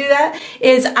I'm going to do that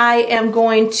is I'm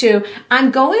going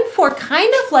for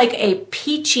kind of like a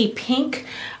peachy pink.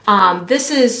 This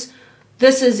is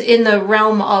in the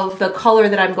realm of the color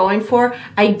that I'm going for.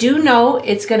 I do know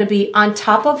it's going to be on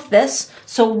top of this,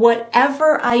 so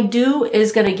whatever I do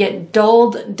is going to get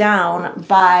dulled down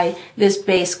by this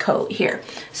base coat here.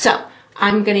 So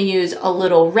I'm going to use a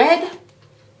little red,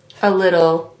 a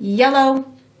little yellow,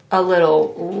 a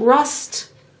little rust,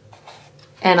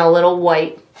 and a little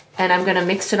white, and I'm gonna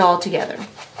mix it all together.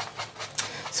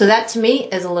 So that to me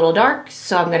is a little dark,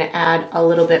 so I'm gonna add a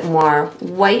little bit more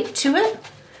white to it.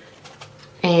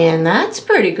 And that's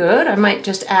pretty good. I might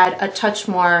just add a touch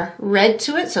more red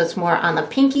to it, so it's more on the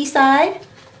pinky side.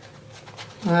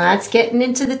 Well, that's getting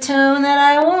into the tone that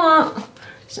I want.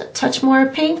 So a touch more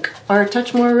pink or a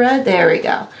touch more red, there we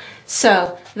go.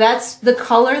 So that's the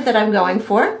color that I'm going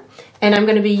for, and I'm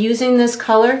gonna be using this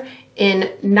color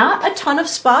in not a ton of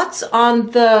spots on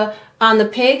the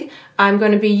pig. I'm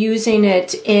going to be using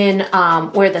it in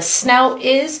where the snout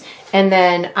is, and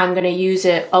then I'm going to use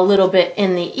it a little bit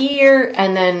in the ear,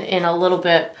 and then in a little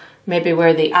bit maybe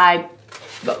where the eye,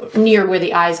 near where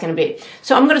the eye is going to be.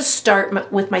 So I'm going to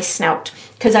start with my snout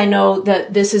because I know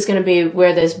that this is going to be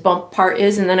where this bump part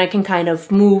is, and then I can kind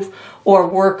of move or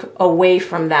work away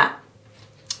from that.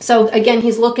 So again,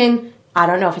 he's looking, I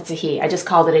don't know if it's a he, I just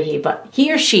called it a he, but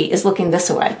he or she is looking this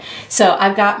way. So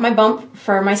I've got my bump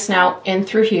for my snout in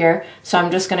through here, so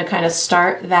I'm just gonna kind of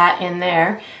start that in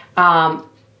there.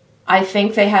 I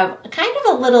think they have kind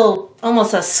of a little,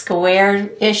 almost a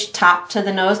square-ish top to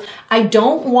the nose. I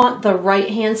don't want the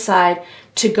right-hand side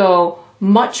to go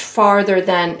much farther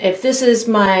than, if this is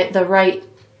the right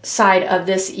side of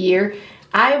this ear,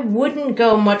 I wouldn't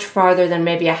go much farther than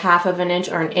maybe a half of an inch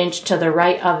or an inch to the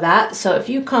right of that. So if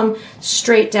you come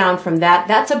straight down from that,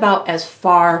 that's about as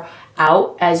far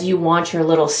out as you want your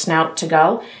little snout to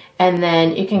go. And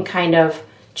then you can kind of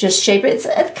just shape it. It's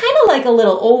kind of like a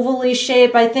little ovally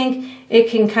shape. I think it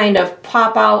can kind of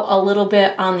pop out a little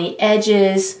bit on the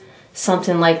edges,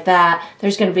 something like that.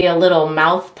 There's going to be a little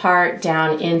mouth part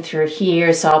down in through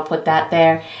here, so I'll put that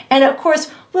there. And of course,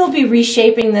 we'll be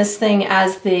reshaping this thing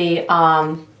as the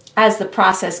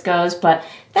process goes, but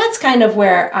that's kind of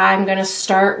where I'm going to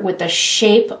start with the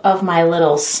shape of my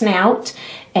little snout.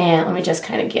 And let me just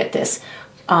kind of get this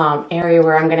area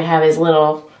where I'm going to have his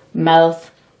little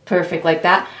mouth perfect like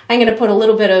that. I'm going to put a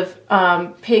little bit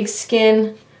of pig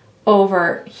skin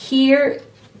over here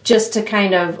just to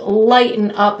kind of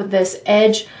lighten up this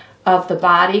edge of the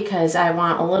body because I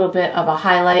want a little bit of a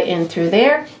highlight in through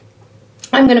there.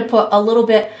 I'm going to put a little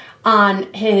bit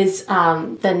on his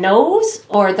the nose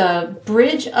or the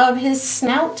bridge of his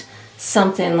snout,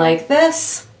 something like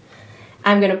this.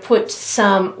 I'm going to put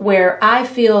some where I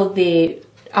feel the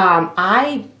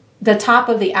top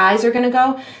of the eyes are going to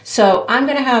go. So I'm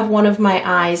going to have one of my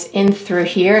eyes in through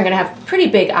here. I'm going to have a pretty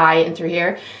big eye in through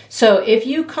here. So if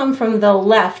you come from the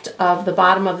left of the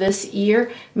bottom of this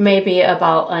ear, maybe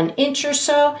about an inch or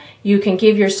so, you can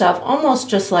give yourself almost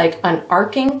just like an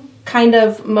arcing kind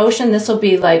of motion. This will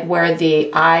be like where the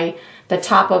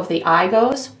top of the eye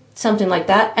goes, something like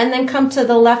that. And then come to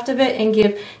the left of it and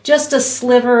give just a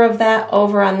sliver of that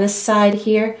over on this side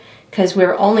here, because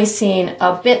we're only seeing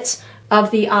a bit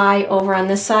of the eye over on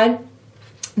this side.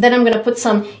 Then I'm going to put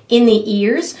some in the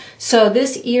ears. So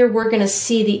this ear, we're going to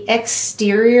see the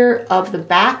exterior of the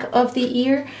back of the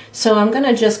ear. So I'm going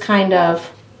to just kind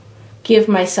of give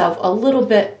myself a little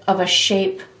bit of a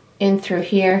shape in through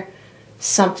here,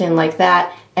 something like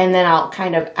that. And then I'll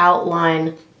kind of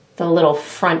outline the little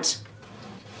front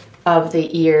of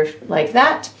the ear like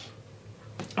that.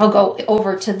 I'll go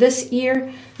over to this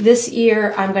ear. This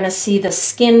ear, I'm going to see the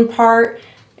skin part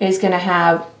is going to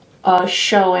have a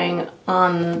showing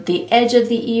on the edge of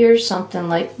the ear, something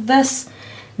like this.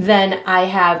 Then I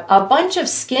have a bunch of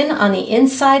skin on the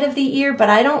inside of the ear, but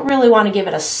I don't really want to give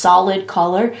it a solid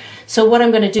color. So what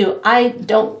I'm going to do, I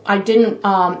didn't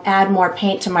add more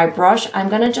paint to my brush. I'm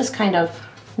going to just kind of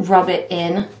rub it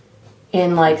in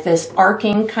like this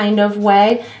arcing kind of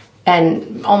way,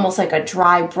 and almost like a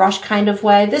dry brush kind of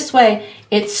way. This way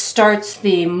it starts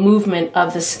the movement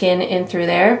of the skin in through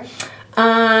there.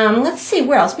 Let's see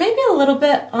where else. Maybe a little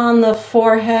bit on the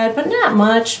forehead, but not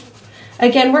much.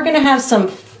 Again, we're gonna have some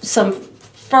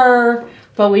fur,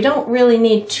 but we don't really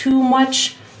need too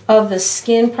much of the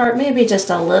skin part, maybe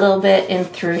just a little bit in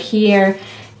through here,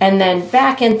 and then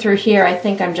back in through here. I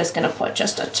think I'm just gonna put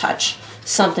just a touch,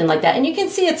 something like that. And you can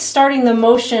see it's starting the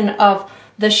motion of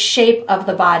the shape of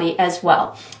the body as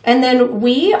well. And then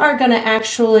we are gonna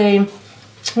actually,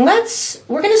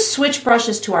 we're gonna switch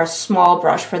brushes to our small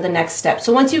brush for the next step.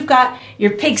 So once you've got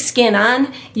your pig skin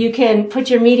on, you can put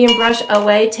your medium brush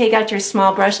away, take out your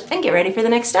small brush, and get ready for the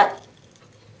next step.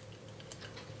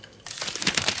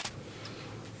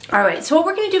 All right, so what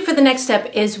we're gonna do for the next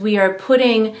step is we are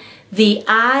putting the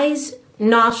eyes,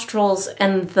 nostrils,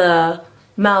 and the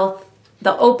mouth,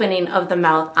 the opening of the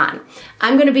mouth on.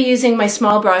 I'm gonna be using my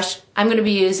small brush. I'm gonna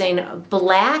be using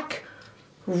black,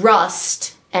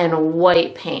 rust, and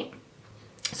white paint.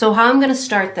 So how I'm gonna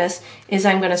start this is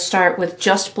I'm gonna start with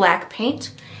just black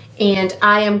paint, and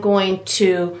I am going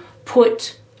to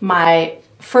put my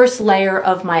first layer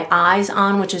of my eyes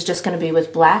on, which is just gonna be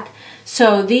with black.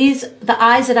 So the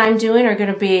eyes that I'm doing are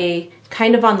gonna be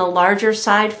kind of on the larger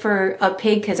side for a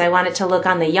pig because I want it to look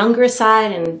on the younger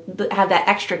side and have that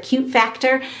extra cute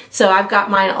factor. So I've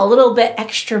got mine a little bit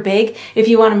extra big. If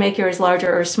you want to make yours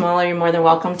larger or smaller, you're more than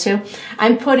welcome to.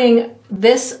 I'm putting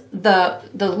this, the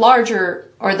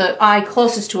larger, or the eye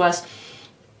closest to us,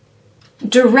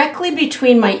 directly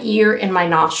between my ear and my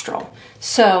nostril.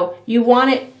 So you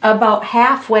want it about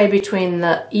halfway between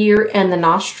the ear and the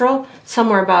nostril,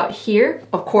 somewhere about here.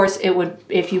 Of course, it would,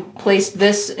 if you placed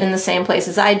this in the same place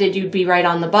as I did, you'd be right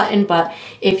on the button, but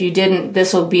if you didn't,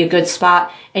 this will be a good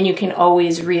spot, and you can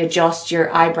always readjust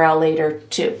your eyebrow later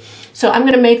too. So I'm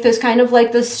gonna make this kind of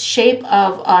like this shape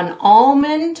of an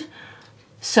almond.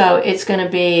 So it's gonna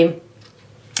be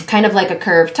kind of like a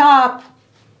curved top,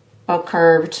 a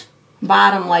curved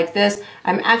bottom like this.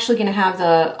 I'm actually going to have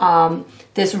the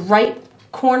this right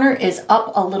corner is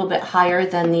up a little bit higher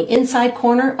than the inside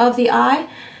corner of the eye,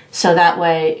 so that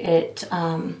way it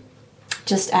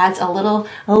just adds a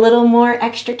little more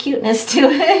extra cuteness to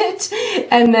it.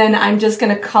 And then I'm just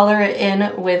going to color it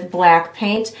in with black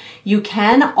paint. You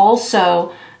can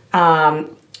also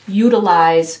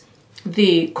utilize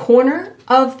the corner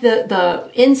of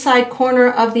the inside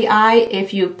corner of the eye.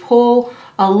 If you pull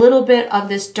a little bit of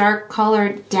this dark color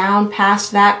down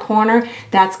past that corner,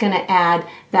 that's going to add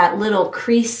that little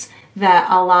crease that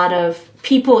a lot of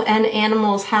people and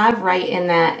animals have right in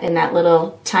that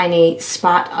little tiny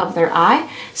spot of their eye.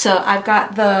 So I've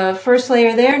got the first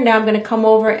layer there. Now I'm going to come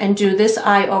over and do this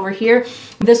eye over here.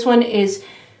 This one is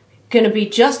going to be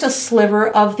just a sliver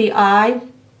of the eye.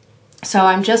 So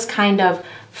I'm just kind of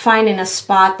finding a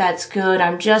spot that's good.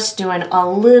 I'm just doing a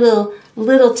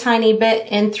little tiny bit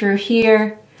in through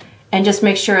here, and just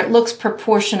make sure it looks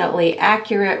proportionately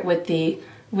accurate with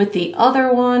the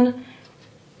other one.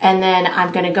 And then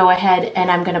I'm going to go ahead and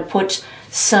I'm going to put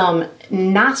some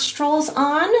nostrils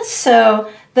on. So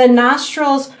the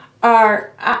nostrils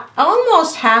are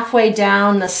almost halfway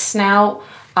down the snout.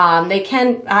 They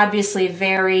can obviously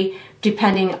vary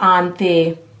depending on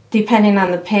the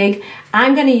pig.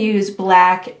 I'm going to use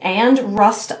black and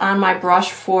rust on my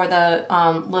brush for the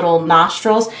little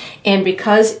nostrils, and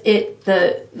because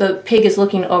the pig is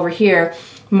looking over here,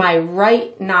 my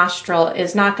right nostril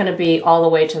is not going to be all the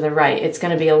way to the right. It's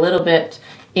going to be a little bit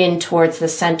in towards the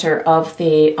center of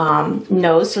the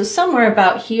nose. So somewhere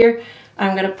about here,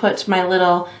 I'm going to put my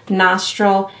little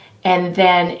nostril, and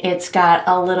then it's got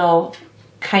a little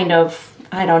kind of,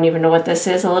 I don't even know what this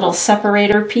is, a little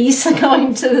separator piece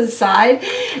going to the side.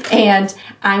 And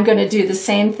I'm going to do the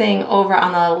same thing over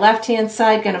on the left-hand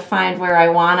side, going to find where I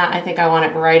want it. I think I want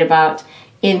it right about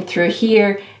in through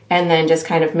here, and then just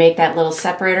kind of make that little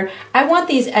separator. I want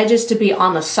these edges to be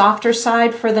on the softer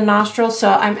side for the nostril,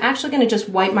 so I'm actually going to just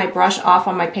wipe my brush off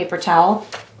on my paper towel.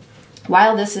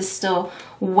 While this is still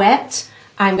wet,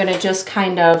 I'm going to just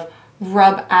kind of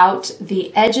rub out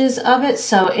the edges of it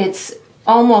so it's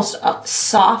almost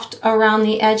soft around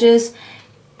the edges.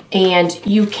 And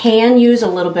you can use a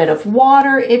little bit of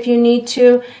water if you need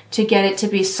to get it to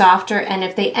be softer. And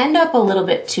if they end up a little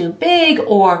bit too big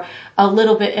or a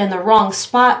little bit in the wrong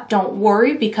spot, don't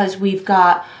worry, because we've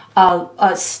got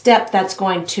a step that's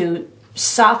going to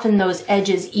soften those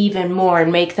edges even more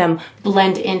and make them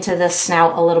blend into the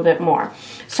snout a little bit more.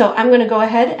 So I'm going to go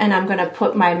ahead and I'm going to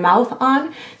put my mouth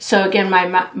on. So again,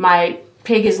 my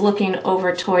pig is looking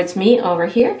over towards me over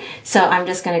here. So I'm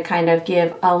just going to kind of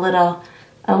give a little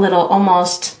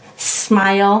almost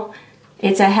smile.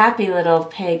 It's a happy little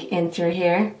pig in through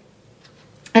here.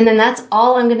 And then that's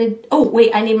all I'm going to, oh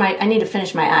wait, I need to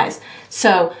finish my eyes.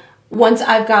 So once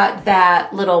I've got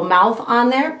that little mouth on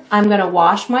there, I'm going to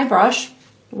wash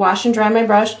and dry my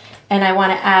brush, and I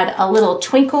want to add a little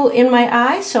twinkle in my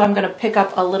eye. So I'm going to pick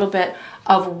up a little bit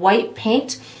of white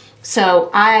paint.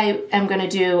 So I am going to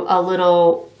do a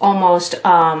little almost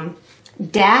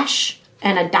dash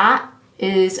and a dot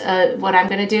is what I'm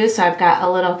going to do. So I've got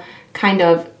a little kind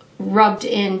of rubbed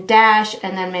in dash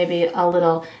and then maybe a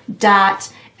little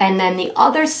dot. And then the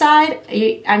other side,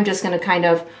 I'm just going to kind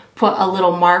of put a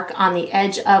little mark on the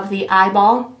edge of the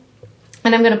eyeball.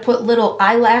 And I'm going to put little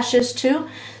eyelashes too.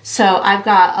 So I've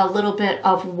got a little bit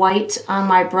of white on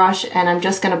my brush, and I'm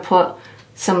just going to put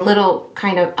some little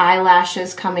kind of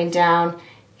eyelashes coming down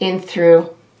in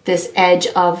through this edge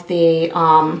of the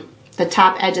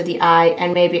top edge of the eye,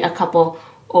 and maybe a couple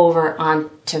over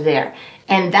onto there.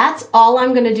 And that's all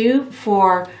I'm going to do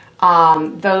for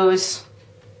those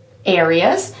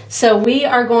areas. So we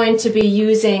are going to be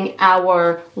using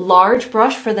our large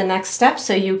brush for the next step.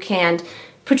 So you can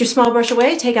put your small brush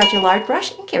away, take out your large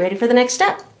brush, and get ready for the next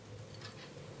step.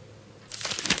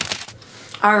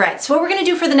 All right, so what we're going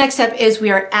to do for the next step is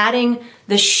we are adding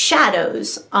the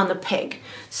shadows on the pig.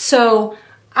 So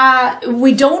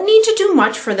we don't need to do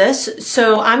much for this.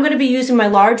 So I'm going to be using my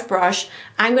large brush.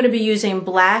 I'm going to be using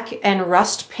black and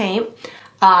rust paint.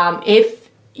 If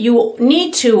you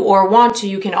need to or want to,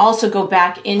 you can also go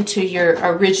back into your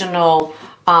original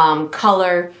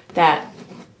color, that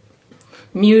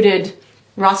muted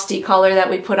rusty color that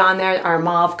we put on there, our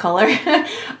mauve color.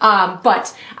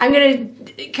 But I'm going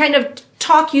to kind of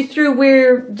talk you through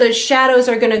where the shadows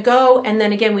are going to go, and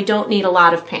then again, we don't need a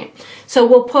lot of paint. So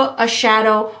we'll put a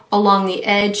shadow along the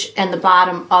edge and the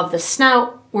bottom of the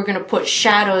snout. We're going to put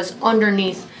shadows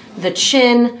underneath the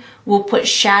chin. We'll put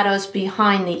shadows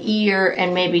behind the ear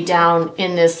and maybe down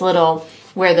in this little,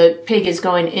 where the pig is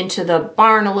going into the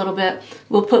barn a little bit.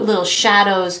 We'll put little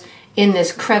shadows in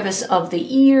this crevice of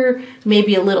the ear,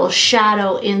 maybe a little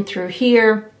shadow in through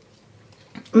here,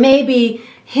 maybe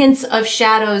hints of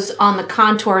shadows on the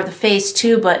contour of the face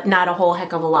too, but not a whole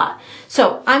heck of a lot.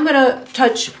 So I'm going to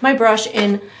touch my brush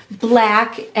in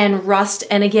black and rust,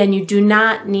 and again, you do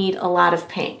not need a lot of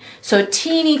paint. So a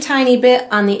teeny tiny bit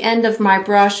on the end of my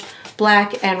brush,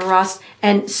 black and rust,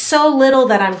 and so little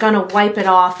that I'm going to wipe it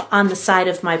off on the side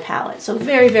of my palette. So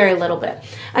very, very little bit.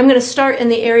 I'm going to start in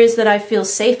the areas that I feel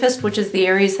safest, which is the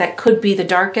areas that could be the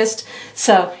darkest.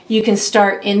 So you can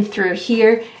start in through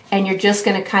here, and you're just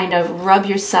going to kind of rub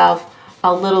yourself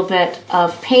a little bit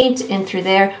of paint in through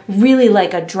there, really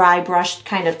like a dry brush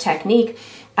kind of technique.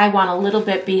 I want a little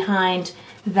bit behind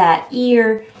that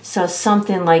ear, so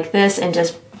something like this, and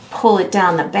just pull it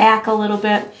down the back a little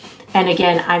bit. And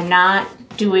again, I'm not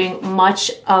doing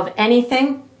much of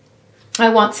anything. I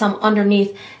want some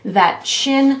underneath that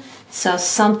chin, so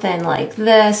something like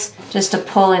this, just to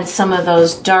pull in some of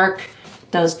those dark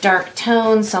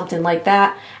tones, something like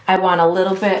that. I want a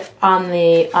little bit on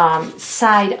the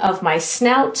side of my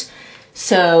snout.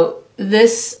 So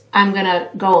this, I'm gonna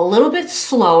go a little bit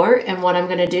slower, and what I'm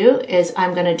gonna do is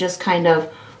I'm gonna just kind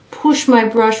of push my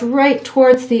brush right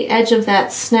towards the edge of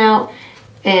that snout.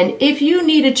 And if you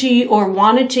needed to or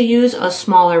wanted to use a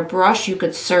smaller brush, you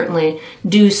could certainly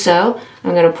do so.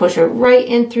 I'm gonna push it right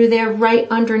in through there, right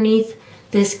underneath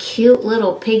this cute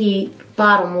little piggy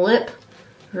bottom lip.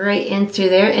 Right in through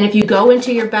there. And if you go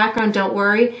into your background, don't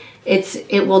worry,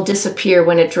 it will disappear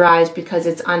when it dries because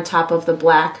it's on top of the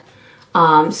black.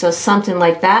 So something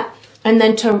like that. And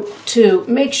then to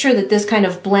make sure that this kind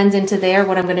of blends into there,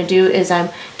 what I'm going to do is I'm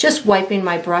just wiping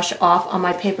my brush off on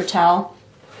my paper towel.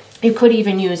 You could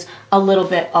even use a little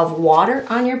bit of water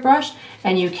on your brush,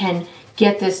 and you can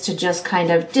get this to just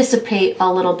kind of dissipate a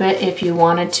little bit if you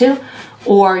wanted to,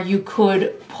 or you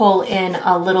could pull in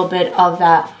a little bit of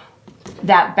that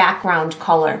background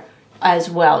color as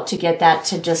well to get that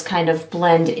to just kind of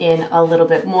blend in a little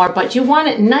bit more. But you want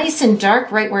it nice and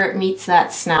dark right where it meets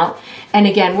that snout. And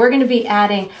again, we're going to be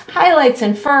adding highlights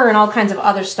and fur and all kinds of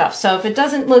other stuff. So if it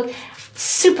doesn't look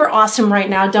super awesome right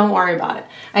now, don't worry about it.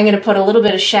 I'm going to put a little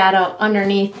bit of shadow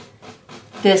underneath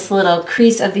this little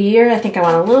crease of the ear. I think I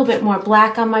want a little bit more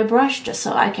black on my brush just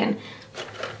so I can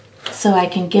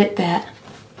get that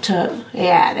to,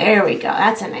 yeah, there we go.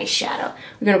 That's a nice shadow.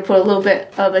 We're going to put a little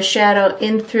bit of a shadow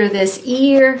in through this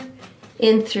ear,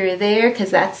 in through there, because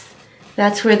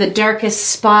that's where the darkest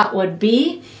spot would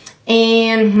be.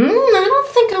 And I don't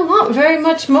think I want very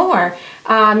much more.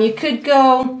 You could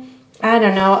go, I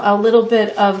don't know, a little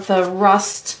bit of the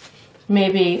rust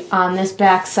maybe on this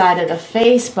back side of the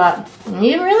face, but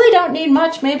you really don't need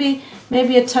much. Maybe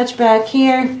a touch back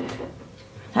here.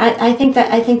 I think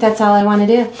that's all I want to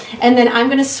do. And then I'm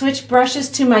going to switch brushes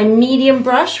to my medium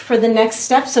brush for the next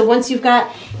step. So once you've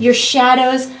got your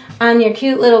shadows on your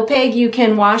cute little pig, you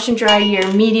can wash and dry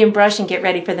your medium brush and get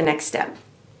ready for the next step.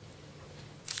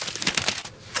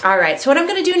 All right, so what I'm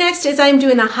gonna do next is I'm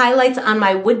doing the highlights on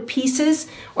my wood pieces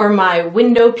or my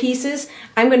window pieces.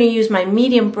 I'm gonna use my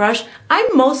medium brush.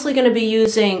 I'm mostly gonna be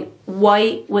using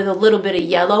white with a little bit of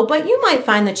yellow, but you might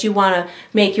find that you wanna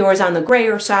make yours on the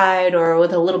grayer side or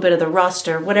with a little bit of the rust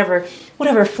or whatever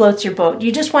floats your boat.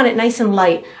 You just want it nice and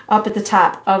light up at the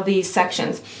top of these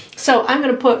sections. So I'm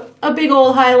gonna put a big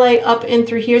old highlight up in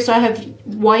through here. So I have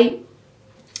white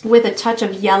with a touch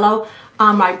of yellow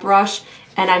on my brush,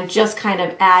 and I'm just kind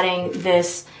of adding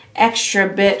this extra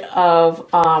bit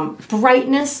of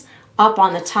brightness up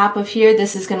on the top of here.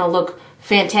 This is gonna look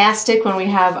fantastic when we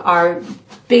have our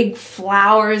big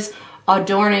flowers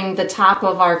adorning the top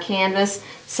of our canvas.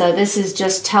 So this is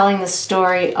just telling the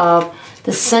story of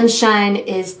the sunshine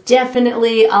is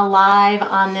definitely alive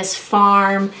on this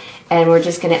farm, and we're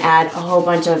just going to add a whole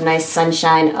bunch of nice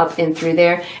sunshine up in through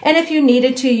there. And if you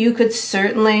needed to, you could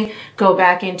certainly go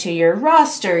back into your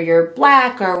rust or your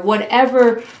black or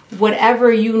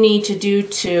whatever you need to do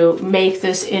to make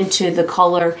this into the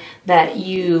color that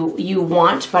you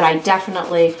want. But I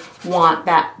definitely want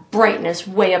that brightness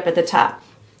way up at the top.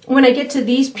 When I get to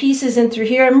these pieces in through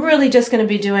here, I'm really just going to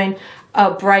be doing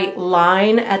a bright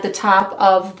line at the top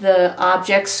of the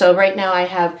object. So right now I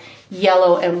have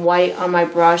yellow and white on my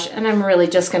brush, and I'm really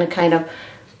just going to kind of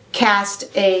cast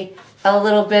a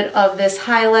little bit of this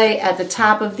highlight at the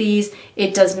top of these.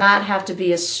 It does not have to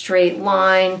be a straight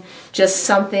line, just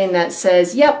something that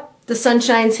says, yep, the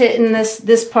sunshine's hitting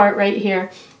this part right here.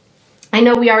 I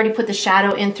know we already put the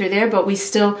shadow in through there, but we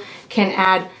still can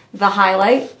add the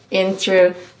highlight in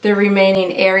through the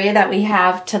remaining area that we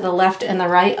have to the left and the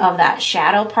right of that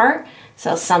shadow part.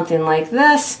 So something like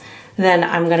this. Then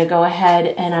I'm going to go ahead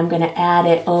and I'm going to add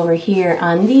it over here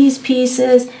on these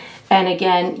pieces. And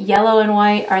again, yellow and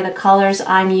white are the colors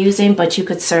I'm using, but you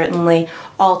could certainly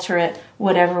alter it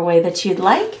whatever way that you'd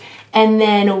like. And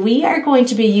then we are going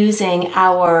to be using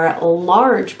our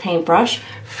large paintbrush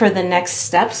for the next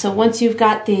step. So once you've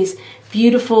got these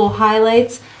beautiful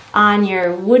highlights on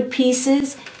your wood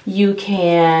pieces, you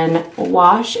can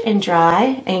wash and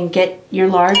dry and get your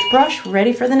large brush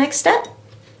ready for the next step.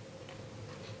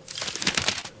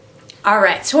 All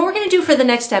right, so what we're gonna do for the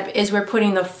next step is we're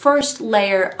putting the first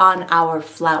layer on our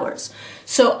flowers.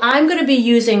 So I'm gonna be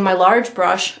using my large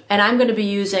brush, and I'm gonna be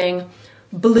using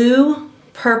blue,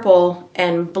 purple,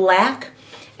 and black.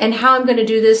 And how I'm gonna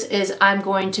do this is I'm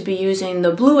going to be using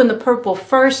the blue and the purple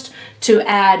first to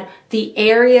add the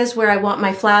areas where I want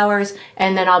my flowers,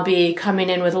 and then I'll be coming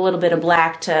in with a little bit of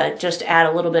black to just add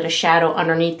a little bit of shadow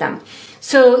underneath them.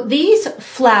 So these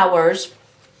flowers,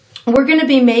 we're gonna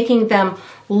be making them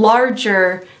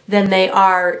larger than they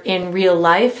are in real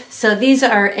life. So these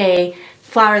are a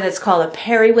flower that's called a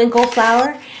periwinkle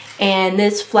flower, and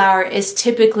this flower is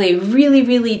typically really,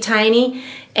 really tiny,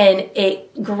 and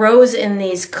it grows in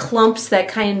these clumps that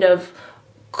kind of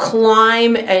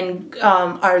climb and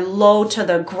are low to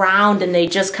the ground, and they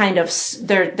just kind of,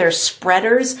 they're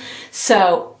spreaders.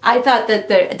 So I thought that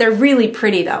they're really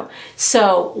pretty though.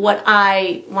 So what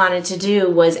I wanted to do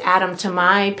was add them to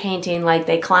my painting, like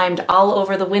they climbed all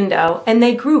over the window and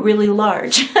they grew really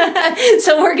large.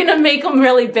 So we're gonna make them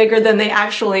really bigger than they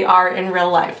actually are in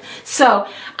real life. So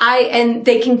and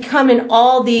they can come in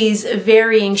all these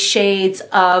varying shades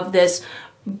of this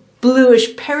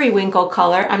bluish periwinkle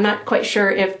color. I'm not quite sure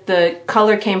if the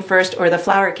color came first or the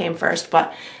flower came first,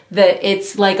 but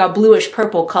it's like a bluish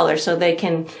purple color, so they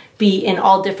can be in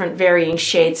all different varying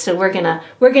shades. So we're gonna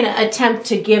attempt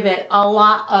to give it a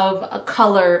lot of a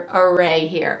color array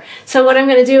here. So what I'm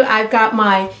gonna do, I've got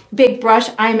my big brush.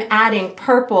 I'm adding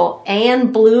purple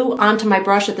and blue onto my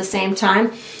brush at the same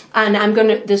time. And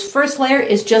this first layer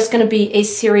is just gonna be a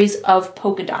series of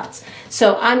polka dots.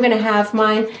 So I'm gonna have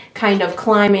mine kind of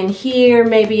climb in here.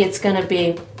 Maybe it's gonna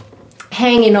be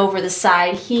hanging over the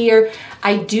side here.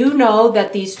 I do know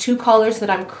that these two colors that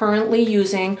I'm currently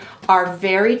using are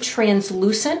very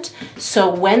translucent, so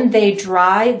when they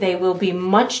dry, they will be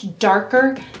much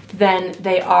darker than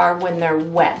they are when they're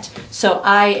wet. So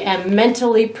I am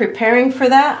mentally preparing for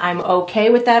that. I'm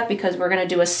okay with that because we're gonna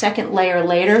do a second layer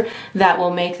later that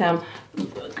will make them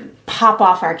pop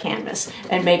off our canvas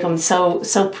and make them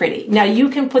so pretty. Now you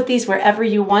can put these wherever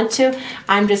you want to.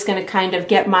 I'm just going to kind of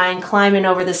get mine climbing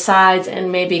over the sides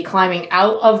and maybe climbing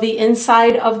out of the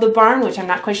inside of the barn, which I'm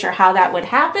not quite sure how that would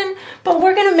happen, but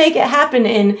we're going to make it happen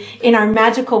in our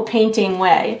magical painting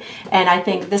way. And I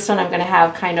think this one I'm going to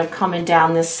have kind of coming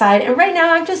down this side. And right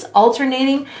now I'm just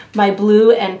alternating my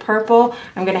blue and purple.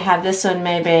 I'm going to have this one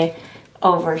maybe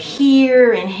over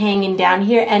here and hanging down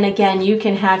here. And again, you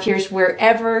can have yours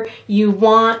wherever you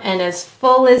want and as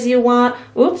full as you want.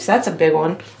 Oops, that's a big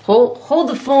one. Hold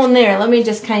the phone there. Let me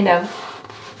just kind of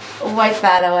wipe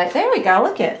that away. There we go,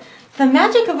 look at the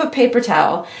magic of a paper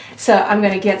towel. So I'm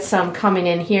gonna get some coming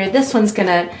in here. This one's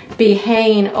gonna be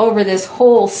hanging over this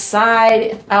whole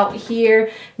side out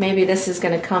here. Maybe this is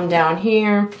gonna come down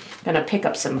here. Gonna pick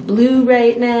up some blue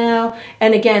right now.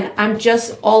 And again, I'm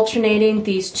just alternating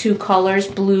these two colors,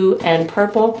 blue and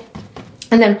purple.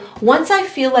 And then once I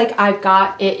feel like I've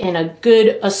got it in a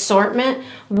good assortment,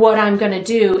 what I'm gonna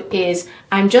do is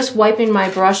I'm just wiping my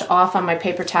brush off on my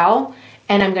paper towel,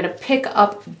 and I'm gonna pick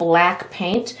up black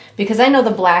paint because I know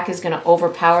the black is gonna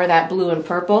overpower that blue and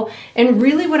purple. And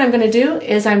really what I'm gonna do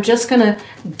is I'm just gonna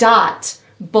dot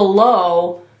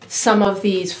below some of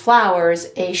these flowers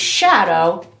a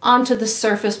shadow onto the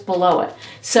surface below it.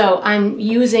 So I'm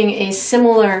using a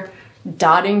similar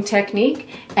dotting technique,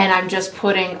 and I'm just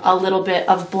putting a little bit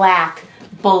of black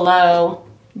below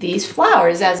these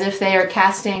flowers as if they are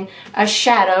casting a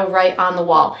shadow right on the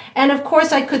wall. And of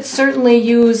course I could certainly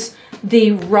use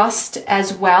the rust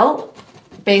as well.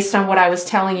 Based on what I was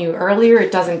telling you earlier,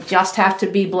 it doesn't just have to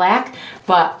be black,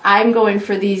 but I'm going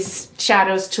for these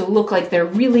shadows to look like they're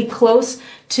really close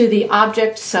to the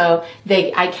object, so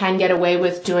I can get away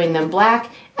with doing them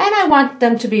black, and I want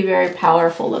them to be very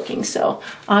powerful looking. So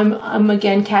I'm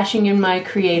again cashing in my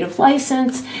creative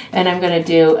license, and I'm going to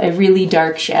do a really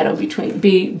dark shadow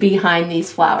behind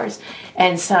these flowers.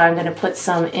 And so I'm going to put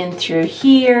some in through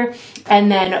here, and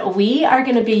then we are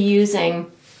going to be using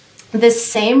this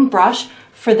same brush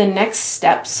for the next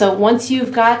step. So once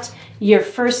you've got your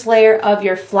first layer of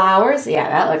your flowers, yeah,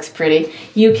 that looks pretty,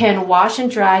 you can wash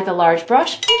and dry the large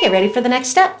brush and get ready for the next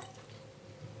step.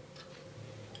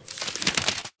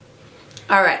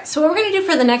 All right, so what we're gonna do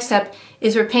for the next step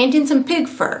is we're painting some pig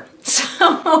fur.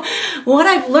 So what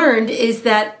I've learned is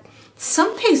that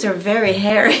some pigs are very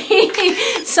hairy.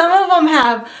 Some of them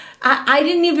have, I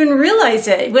didn't even realize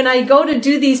it. When I go to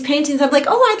do these paintings, I'm like,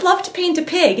 oh, I'd love to paint a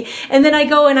pig. And then I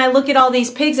go and I look at all these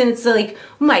pigs and it's like,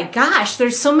 oh my gosh,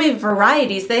 there's so many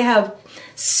varieties. They have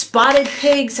spotted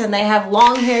pigs and they have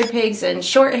long-haired pigs and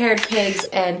short-haired pigs.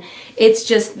 And it's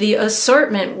just, the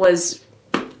assortment was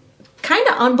kind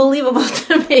of unbelievable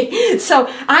to me. So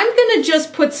I'm gonna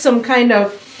just put some kind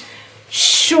of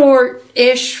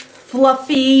short-ish,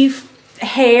 fluffy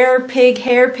hair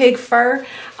pig fur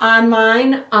on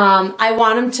mine. I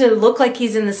want him to look like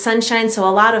he's in the sunshine, so a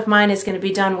lot of mine is going to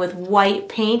be done with white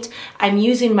paint. I'm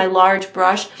using my large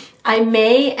brush. I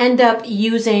may end up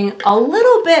using a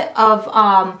little bit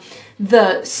of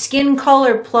the skin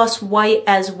color plus white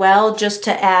as well, just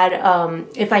to add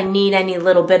if I need any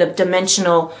little bit of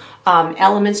dimensional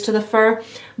elements to the fur.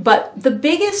 But the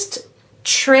biggest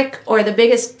trick or the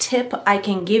biggest tip I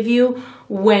can give you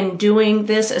when doing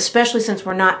this, especially since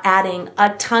we're not adding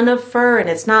a ton of fur and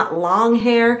it's not long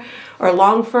hair or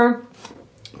long fur,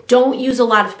 don't use a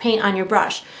lot of paint on your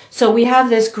brush. So we have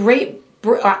this great,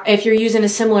 if you're using a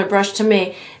similar brush to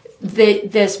me,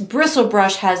 this bristle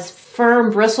brush has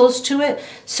firm bristles to it.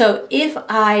 So if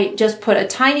I just put a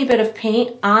tiny bit of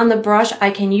paint on the brush,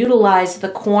 I can utilize the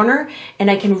corner and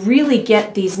I can really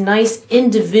get these nice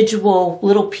individual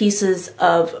little pieces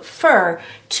of fur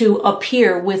to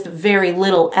appear with very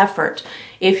little effort.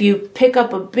 If you pick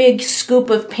up a big scoop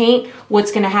of paint,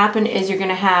 what's going to happen is you're going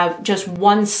to have just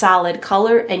one solid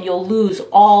color and you'll lose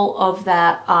all of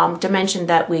that dimension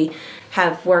that we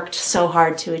have worked so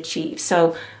hard to achieve.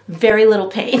 So very little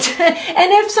paint. And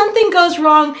if something goes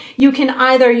wrong, you can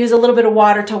either use a little bit of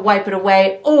water to wipe it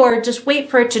away or just wait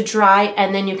for it to dry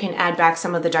and then you can add back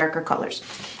some of the darker colors.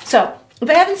 So if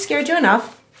I haven't scared you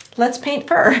enough, let's paint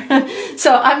fur.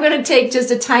 So I'm going to take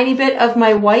just a tiny bit of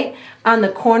my white on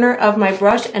the corner of my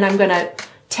brush and I'm going to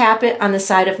tap it on the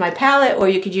side of my palette, or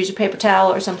you could use a paper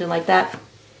towel or something like that.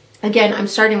 Again, I'm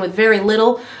starting with very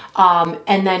little,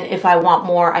 and then if I want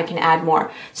more, I can add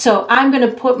more. So I'm going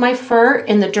to put my fur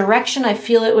in the direction I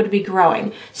feel it would be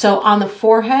growing. So on the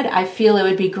forehead, I feel it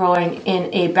would be growing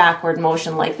in a backward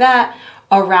motion like that.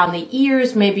 Around the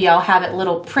ears, maybe I'll have it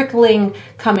little prickling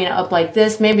coming up like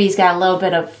this. Maybe he's got a little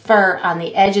bit of fur on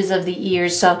the edges of the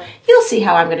ears. So you'll see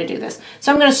how I'm going to do this.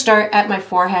 So I'm going to start at my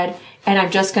forehead, and I'm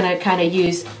just going to kind of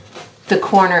use the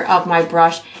corner of my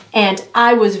brush. And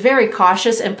I was very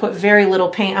cautious and put very little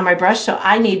paint on my brush, so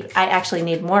I actually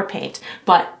need more paint,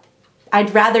 but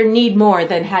I'd rather need more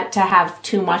than to have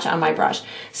too much on my brush.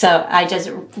 So I just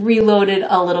reloaded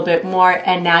a little bit more,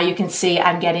 and now you can see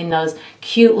I'm getting those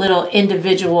cute little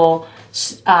individual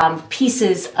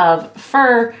pieces of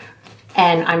fur,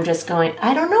 and I'm just going,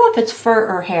 I don't know if it's fur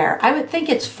or hair. I would think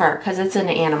it's fur because it's an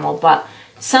animal, but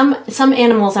some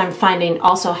animals I'm finding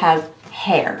also have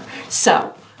hair.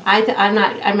 So I'm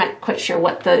not quite sure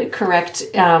what the correct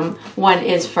one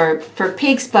is for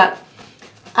pigs, but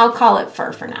I'll call it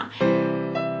fur for now.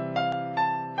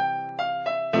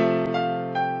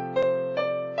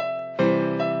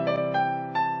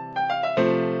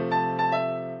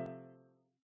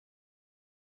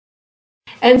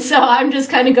 And so I'm just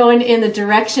kind of going in the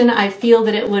direction I feel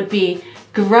that it would be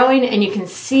growing, and you can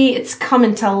see it's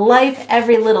coming to life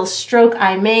every little stroke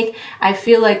I make. I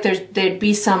feel like there'd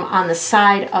be some on the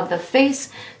side of the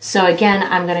face. So again,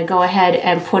 I'm going to go ahead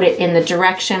and put it in the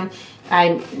direction. I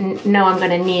know I'm going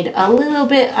to need a little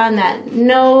bit on that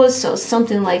nose, so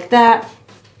something like that.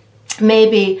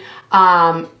 Maybe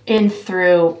in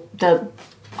through the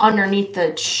underneath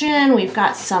the chin. We've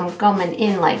got some going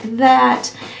in like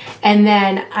that. And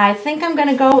then I think I'm going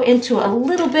to go into a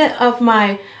little bit of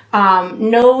my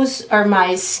nose or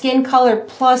my skin color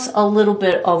plus a little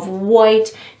bit of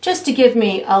white, just to give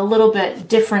me a little bit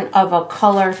different of a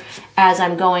color as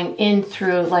I'm going in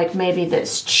through, like maybe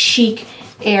this cheek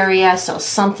area. So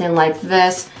something like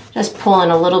this, just pulling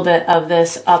a little bit of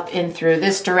this up in through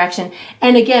this direction.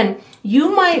 And again,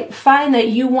 you might find that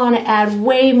you want to add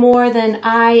way more than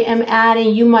I am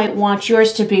adding. You might want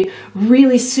yours to be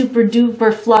really super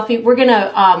duper fluffy. We're going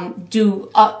to do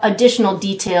additional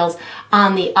details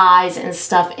on the eyes and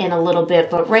stuff in a little bit.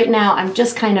 But right now, I'm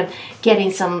just kind of getting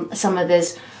some of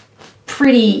this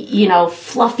pretty, you know,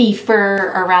 fluffy fur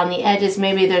around the edges.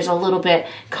 Maybe there's a little bit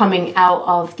coming out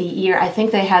of the ear. I think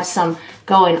they have some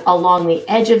going along the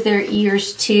edge of their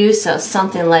ears too. So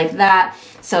something like that.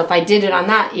 So if I did it on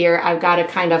that ear, I've got to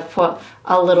kind of put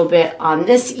a little bit on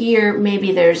this ear.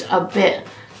 Maybe there's a bit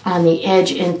on the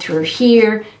edge in through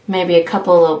here. Maybe a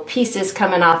couple little pieces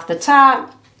coming off the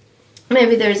top.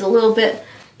 Maybe there's a little bit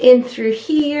in through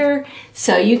here.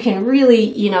 So you can really,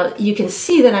 you know, you can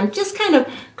see that I'm just kind of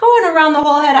going around the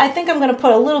whole head. I think I'm going to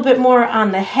put a little bit more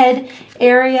on the head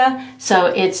area. So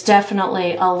it's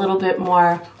definitely a little bit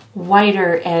more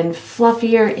whiter and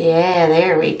fluffier. Yeah,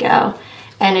 there we go.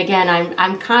 And again,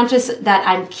 I'm conscious that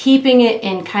I'm keeping it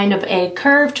in kind of a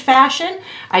curved fashion.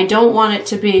 I don't want it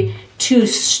to be too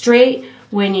straight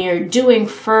when you're doing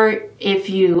fur.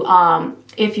 If you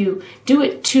do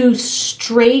it too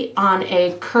straight on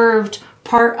a curved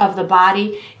part of the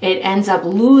body, it ends up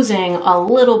losing a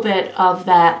little bit of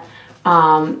that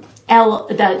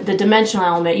the dimensional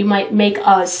element. You might make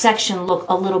a section look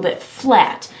a little bit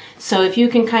flat. So if you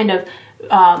can kind of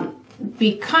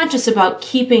be conscious about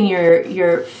keeping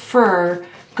your fur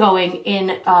going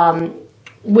in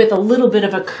with a little bit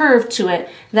of a curve to it,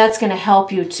 that's going to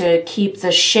help you to keep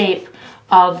the shape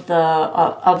of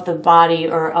the body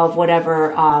or of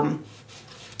whatever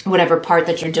whatever part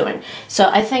that you're doing. So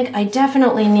I think I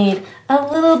definitely need a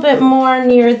little bit more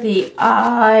near the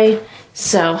eye.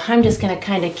 So I'm just going to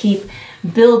kind of keep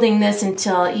building this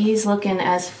until he's looking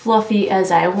as fluffy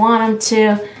as I want him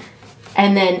to.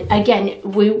 And then again,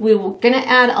 we were going to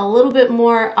add a little bit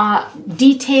more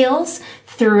details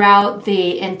throughout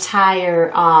the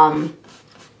entire,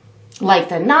 like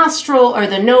the nostril or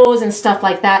the nose and stuff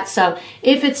like that. So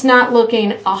if it's not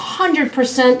looking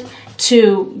 100%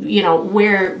 to, you know,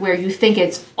 where you think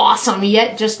it's awesome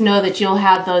yet, just know that you'll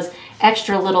have those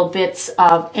extra little bits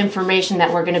of information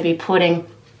that we're going to be putting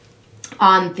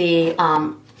on the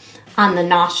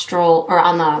nostril or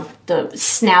on the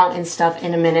snout and stuff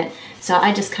in a minute. So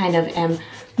I just kind of am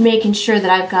making sure that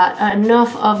I've got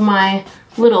enough of my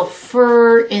little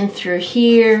fur in through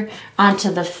here onto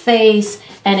the face.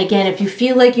 And again, if you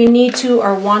feel like you need to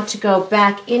or want to go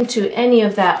back into any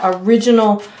of that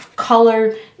original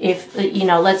color, if, you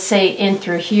know, let's say in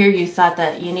through here you thought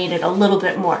that you needed a little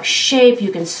bit more shape,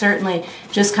 you can certainly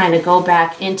just kind of go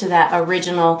back into that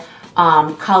original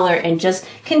color and just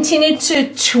continue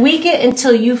to tweak it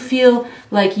until you feel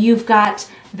like you've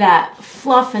got that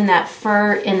fluff and that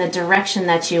fur in the direction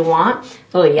that you want.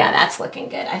 Oh yeah, that's looking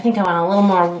good. I think I want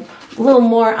a little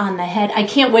more on the head. I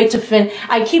can't wait to finish.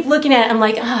 I keep looking at it, I'm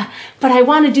like, but I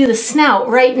want to do the snout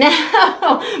right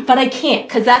now, but I can't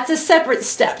because that's a separate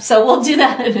step. So we'll do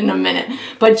that in a minute.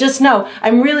 But just know,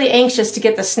 I'm really anxious to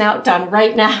get the snout done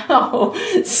right now.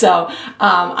 So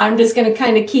I'm just going to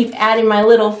kind of keep adding my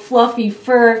little fluffy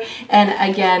fur.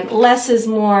 And again, less is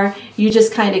more. You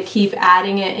just kind of keep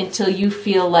adding it until you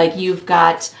feel like you've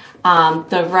got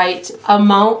the right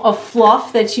amount of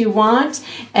fluff that you want.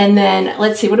 And then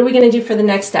let's see, what are we going to do for the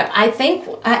next step? I think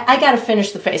I got to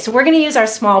finish the face. So we're going to use our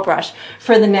small brush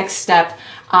for the next step.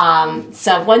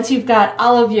 So once you've got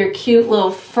all of your cute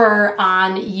little fur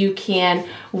on, you can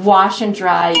wash and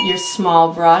dry your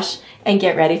small brush and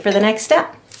get ready for the next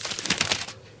step.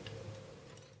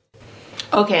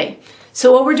 Okay,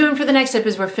 So what we're doing for the next step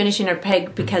is we're finishing our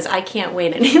pig because I can't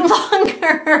wait any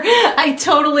longer. I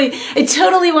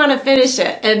totally want to finish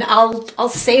it, and I'll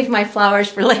save my flowers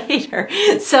for later.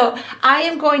 So I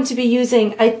am going to be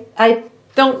using, I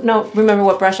don't remember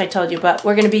what brush I told you, but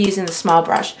we're going to be using the small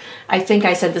brush. I think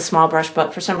I said the small brush,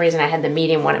 but for some reason I had the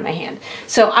medium one in my hand.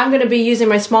 So I'm going to be using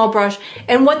my small brush,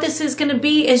 and what this is going to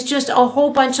be is just a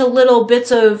whole bunch of little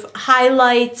bits of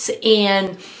highlights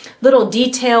and little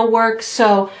detail work.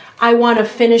 So I want to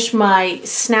finish my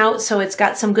snout so it's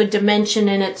got some good dimension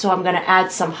in it, so I'm going to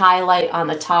add some highlight on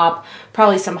the top,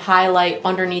 probably some highlight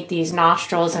underneath these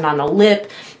nostrils and on the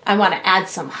lip. I want to add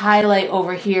some highlight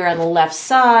over here on the left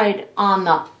side on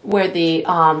the where the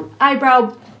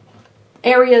eyebrow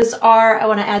areas are. I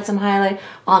want to add some highlight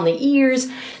on the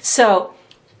ears. So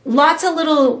lots of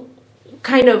little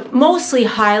kind of mostly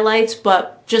highlights,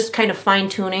 but just kind of fine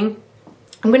tuning.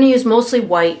 I'm going to use mostly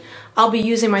white. I'll be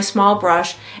using my small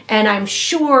brush, and I'm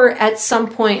sure at some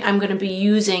point I'm going to be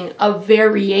using a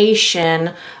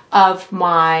variation of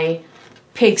my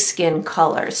pigskin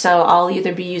color. So I'll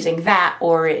either be using that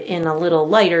or in a little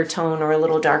lighter tone or a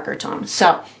little darker tone.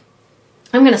 So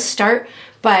I'm going to start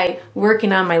by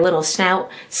working on my little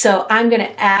snout. So I'm going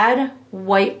to add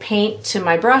white paint to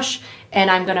my brush,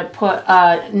 and I'm going to put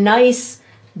a nice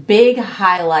big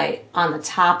highlight on the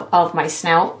top of my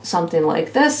snout, something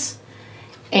like this.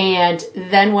 And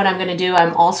then what I'm going to do,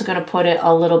 I'm also going to put it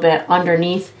a little bit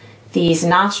underneath these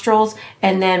nostrils,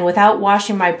 and then without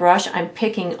washing my brush, I'm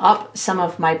picking up some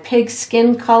of my pig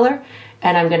skin color,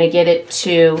 and I'm going to get it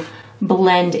to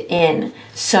blend in.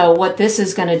 So what this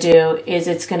is going to do is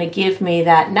it's going to give me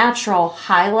that natural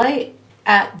highlight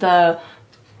at the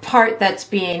part that's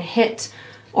being hit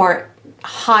or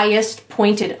highest,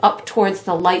 pointed up towards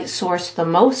the light source the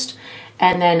most,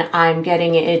 and then I'm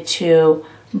getting it to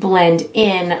blend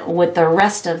in with the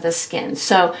rest of the skin.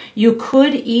 So you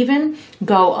could even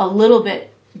go a little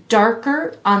bit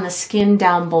darker on the skin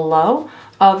down below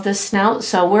of the snout.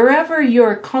 So wherever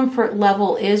your comfort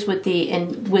level is with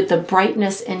the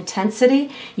brightness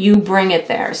intensity, you bring it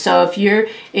there. So if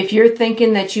you're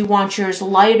thinking that you want yours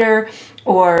lighter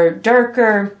or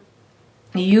darker,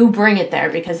 you bring it there,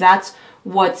 because that's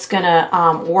what's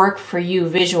gonna work for you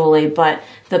visually. But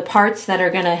the parts that are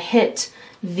gonna hit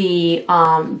the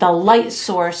light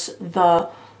source the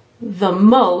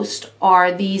most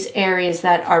are these areas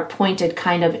that are pointed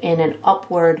kind of in an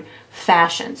upward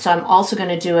fashion. So I'm also going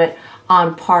to do it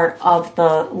on part of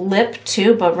the lip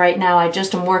too, but right now I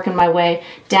just am working my way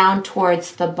down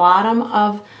towards the bottom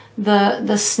of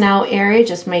the snout area,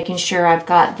 just making sure I've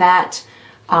got that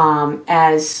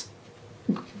as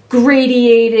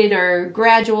gradiated or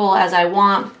gradual as I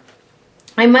want.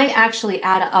 I might actually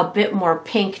add a bit more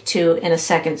pink too in a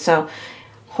second, so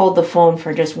hold the phone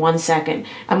for just 1 second.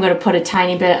 I'm going to put a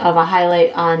tiny bit of a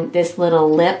highlight on this little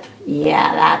lip.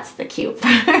 Yeah, that's the cute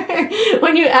part.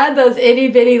 When you add those itty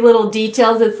bitty little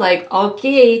details, it's like,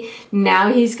 okay,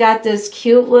 now he's got this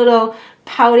cute little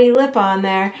pouty lip on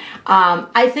there.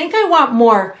 I think I want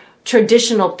more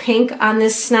traditional pink on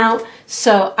this snout,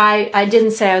 so I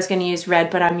didn't say I was going to use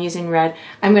red, but I'm using red.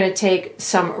 I'm going to take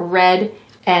some red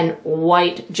and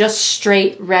white, just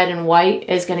straight red and white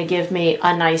is going to give me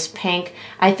a nice pink.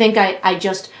 I think I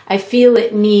feel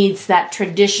it needs that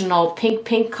traditional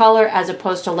pink color as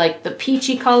opposed to like the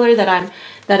peachy color that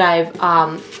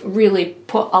I've really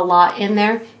put a lot in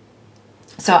there.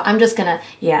 So I'm just gonna,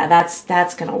 yeah,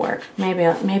 that's gonna work. Maybe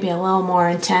a little more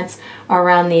intense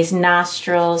around these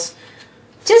nostrils.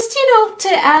 Just, you know, to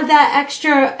add that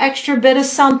extra bit of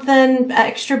something,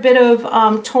 extra bit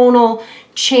of tonal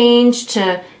change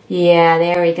to, yeah,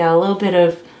 there we go. A little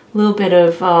bit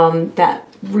of that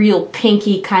real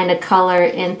pinky kind of color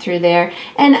in through there.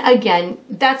 And again,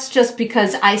 that's just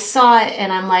because I saw it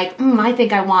and I'm like, I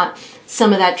think I want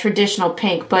some of that traditional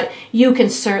pink, but you can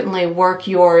certainly work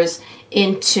yours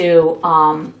into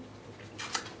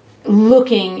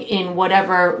looking in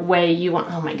whatever way you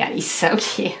want. Oh my God, he's so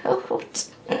cute.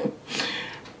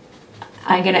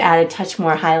 I'm gonna add a touch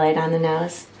more highlight on the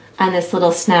nose, on this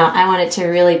little snout. I want it to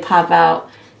really pop out.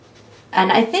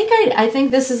 And I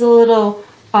think this is a little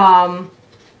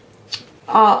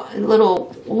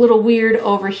little weird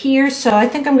over here, so I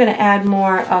think I'm gonna add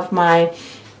more of my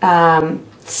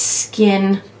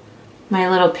skin, my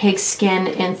little pig skin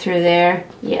in through there.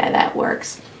 Yeah, that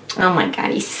works. Oh my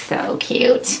God, he's so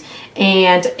cute.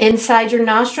 And inside your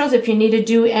nostrils, if you need to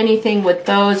do anything with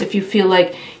those, if you feel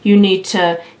like you need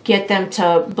to get them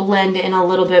to blend in a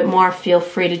little bit more, feel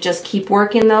free to just keep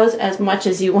working those as much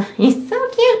as you want. He's so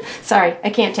cute. Sorry, I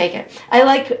can't take it. I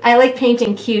like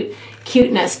painting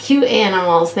cuteness, cute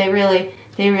animals. They really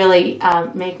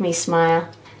make me smile.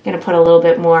 going to put a little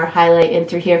bit more highlight in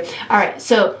through here. All right,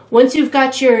 so once you've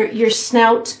got your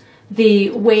snout the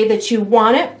way that you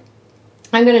want it,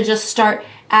 I'm going to just start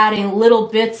adding little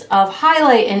bits of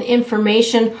highlight and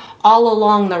information all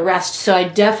along the rest. So I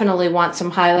definitely want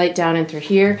some highlight down in through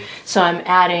here. So I'm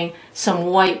adding some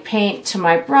white paint to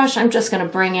my brush. I'm just going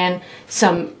to bring in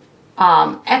some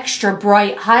extra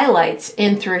bright highlights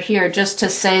in through here, just to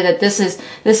say that this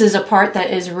is a part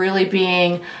that is really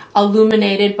being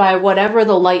illuminated by whatever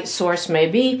the light source may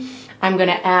be. I'm going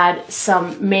to add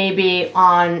some maybe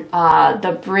on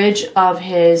the bridge of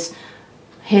his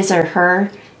or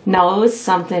her nose,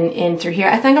 something in through here.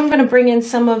 I think I'm going to bring in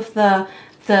some of the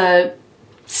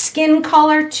skin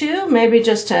color too, maybe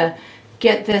just to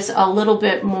get this a little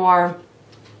bit more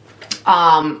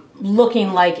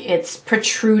looking like it's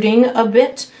protruding a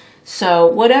bit. So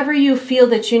whatever you feel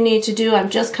that you need to do,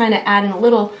 I'm just kind of adding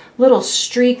little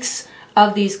streaks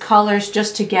of these colors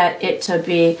just to get it to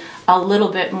be a little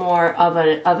bit more of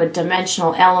a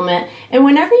dimensional element. And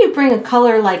whenever you bring a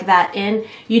color like that in,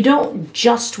 you don't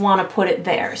just want to put it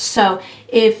there. So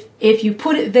if you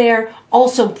put it there,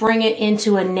 also bring it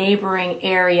into a neighboring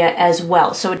area as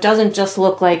well. So it doesn't just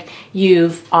look like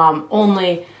you've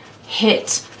only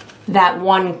hit that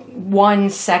one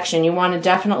section. You want to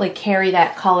definitely carry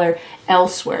that color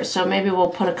elsewhere. So maybe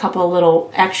we'll put a couple of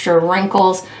little extra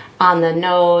wrinkles on the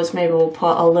nose. Maybe we'll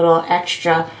put a little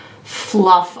extra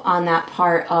fluff on that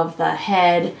part of the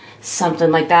head, something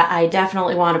like that. I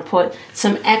definitely want to put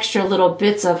some extra little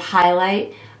bits of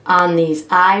highlight on these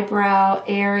eyebrow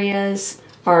areas,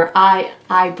 or eye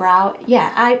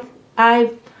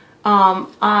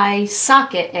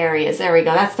socket areas. There we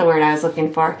go. That's the word I was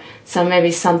looking for. So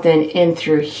maybe something in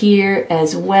through here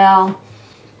as well.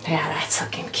 Yeah, that's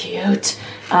looking cute.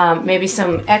 Maybe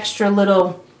some extra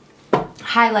little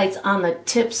highlights on the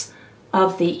tips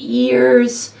of the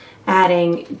ears,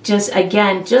 adding just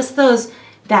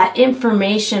that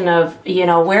information of, you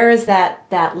know, where is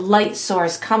that light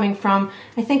source coming from.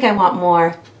 I think I want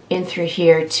more in through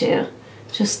here too,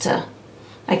 just to,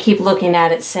 I keep looking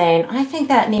at it saying, I think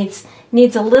that needs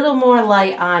a little more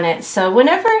light on it. So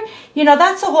whenever, you know,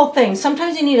 that's the whole thing.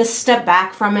 Sometimes you need to step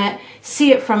back from it,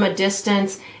 see it from a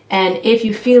distance, and if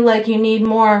you feel like you need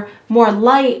more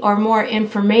light or more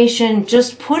information,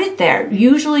 just put it there.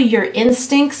 Usually your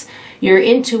instincts, your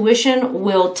intuition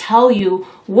will tell you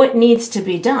what needs to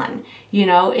be done. You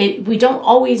know, we don't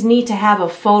always need to have a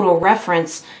photo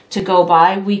reference to go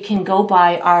by. We can go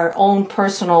by our own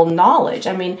personal knowledge.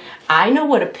 I mean, I know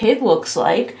what a pig looks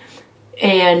like,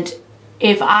 and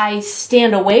if I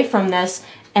stand away from this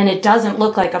and it doesn't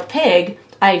look like a pig,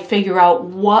 I figure out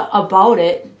what about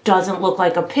it doesn't look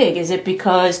like a pig. Is it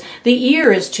because the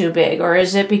ear is too big, or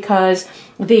is it because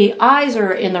the eyes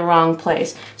are in the wrong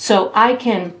place? So I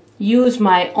can use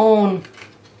my own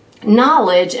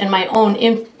knowledge and my own,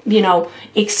 you know,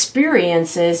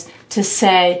 experiences to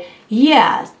say,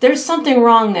 yeah, there's something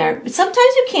wrong there. But sometimes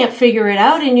you can't figure it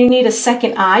out and you need a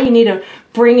second eye. You need to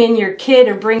bring in your kid,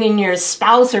 or bring in your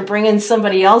spouse, or bring in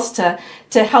somebody else to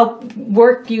help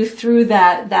work you through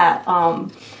that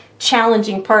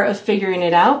challenging part of figuring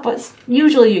it out. But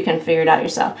usually you can figure it out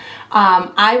yourself.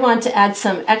 I want to add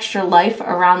some extra life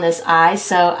around this eye.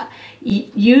 So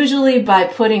usually by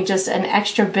putting just an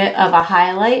extra bit of a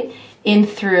highlight in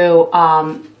through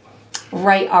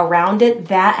right around it,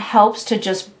 that helps to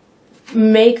just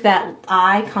make that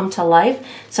eye come to life.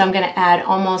 So I'm going to add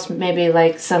almost maybe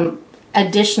like some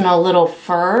additional little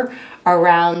fur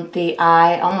around the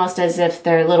eye, almost as if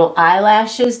they're little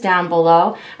eyelashes down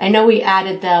below. I know we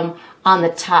added them on the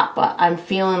top, but I'm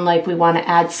feeling like we want to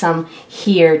add some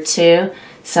here too.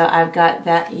 So I've got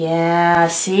that, yeah,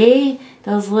 see?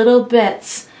 Those little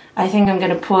bits. I think I'm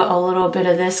going to put a little bit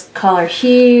of this color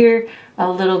here, a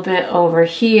little bit over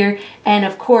here, and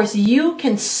of course you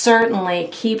can certainly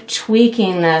keep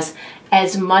tweaking this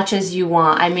as much as you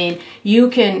want. I mean, you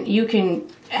can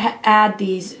add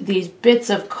these bits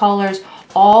of colors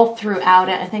all throughout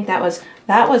it. I think that was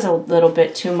a little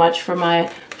bit too much for my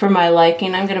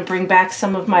liking. I'm going to bring back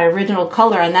some of my original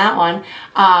color on that one,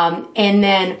 and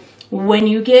then when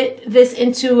you get this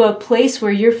into a place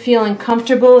where you're feeling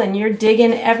comfortable and you're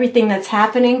digging everything that's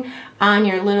happening on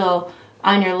your little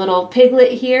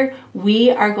piglet here, we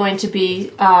are going to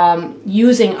be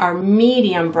using our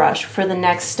medium brush for the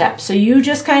next step. So you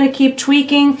just kind of keep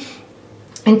tweaking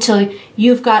until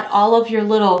you've got all of your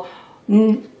little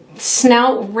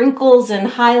snout wrinkles and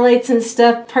highlights and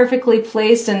stuff perfectly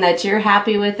placed and that you're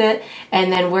happy with it.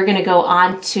 And then we're going to go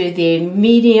on to the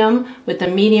medium with the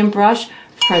medium brush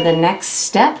for the next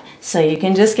step. So you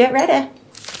can just get ready.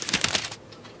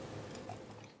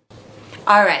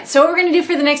 All right, so what we're gonna do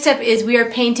for the next step is we are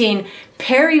painting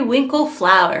periwinkle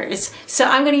flowers. So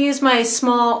I'm gonna use my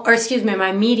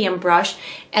my medium brush,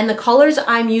 and the colors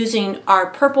I'm using are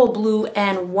purple, blue,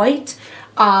 and white.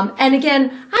 And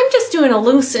again, I'm just doing a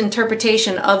loose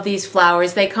interpretation of these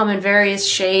flowers. They come in various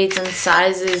shades and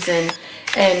sizes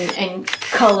and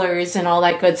colors and all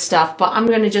that good stuff, but I'm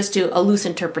going to just do a loose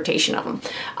interpretation of them.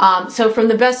 So from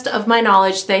the best of my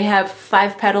knowledge, they have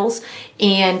 5 petals,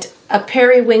 and a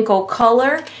periwinkle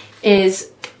color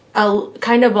is a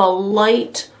kind of a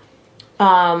light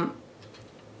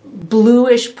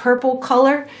bluish purple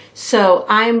color. So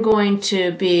I'm going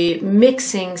to be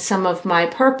mixing some of my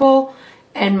purple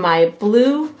and my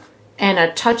blue and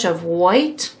a touch of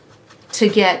white to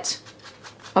get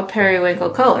a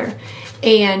periwinkle color.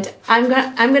 And I'm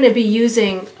going to be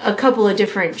using a couple of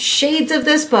different shades of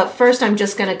this, but first I'm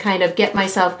just going to kind of get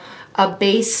myself a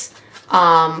base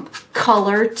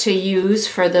color to use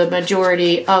for the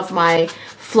majority of my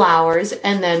flowers,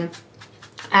 and then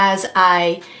as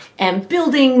I am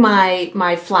building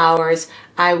my flowers,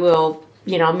 I will,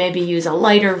 you know, maybe use a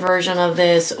lighter version of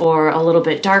this or a little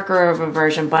bit darker of a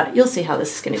version, but you'll see how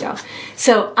this is going to go.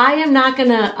 So I am not going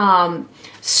to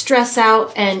stress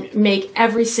out and make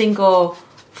every single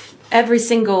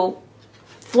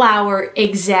flower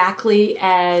exactly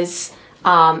as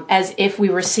if we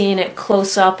were seeing it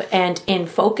close up and in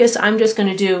focus. I'm just going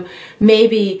to do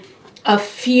maybe a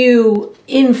few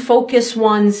in focus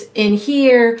ones in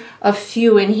here, a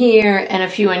few in here, and a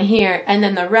few in here, and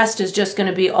then the rest is just going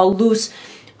to be a loose,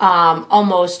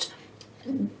 almost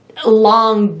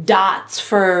long dots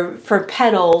for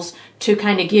petals to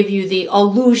kind of give you the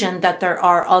illusion that there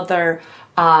are other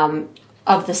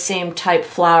of the same type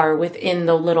flower within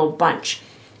the little bunch.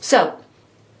 So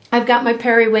I've got my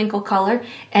periwinkle color,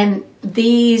 and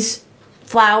these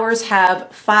flowers have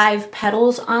 5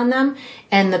 petals on them,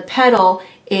 and the petal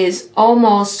is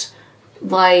almost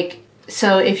like,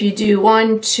 so if you do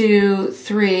 1, 2,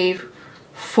 3,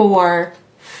 4,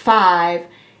 5,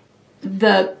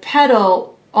 the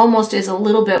petal almost is a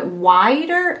little bit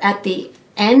wider at the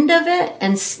end of it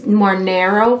and more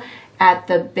narrow at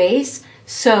the base.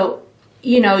 So,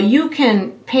 you know, you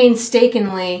can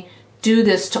painstakingly do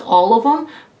this to all of them,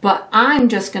 but I'm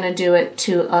just going to do it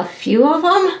to a few of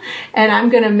them, and I'm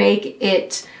going to make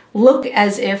it look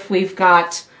as if we've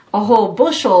got a whole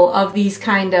bushel of these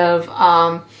kind of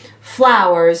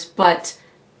flowers, but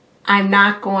I'm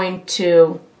not going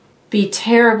to be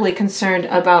terribly concerned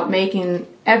about making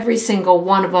every single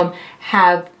one of them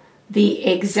have the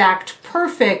exact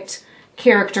perfect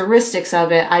characteristics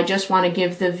of it. I just want to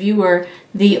give the viewer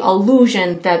the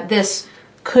illusion that this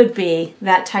could be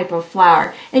that type of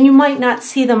flower, and you might not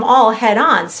see them all head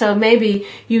on. So maybe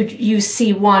you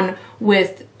see one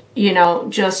with, you know,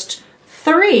 just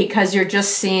 3 because you're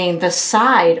just seeing the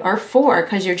side, or 4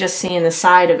 because you're just seeing the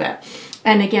side of it.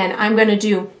 And again, I'm going to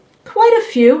do quite a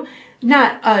few,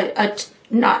 not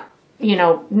you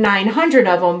know 900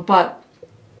 of them, but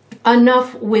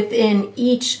enough within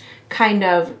each kind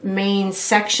of main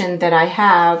section that I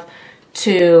have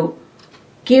to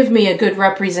give me a good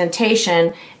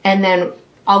representation, and then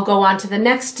I'll go on to the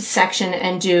next section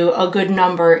and do a good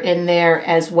number in there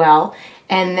as well,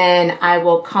 and then I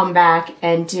will come back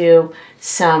and do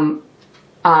some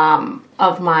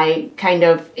of my kind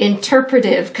of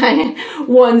interpretive kind of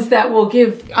ones that will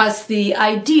give us the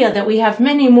idea that we have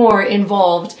many more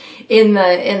involved in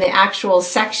the actual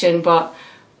section, but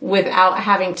without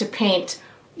having to paint,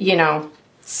 you know,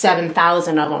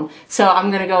 7,000 of them. So I'm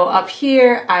going to go up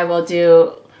here. I will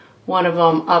do one of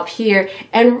them up here.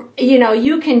 And, you know,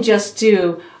 you can just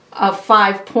do a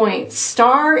 5-point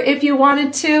star if you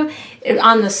wanted to.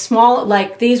 On the small,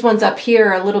 like these ones up here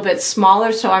are a little bit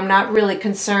smaller, so I'm not really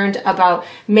concerned about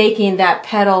making that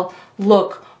petal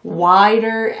look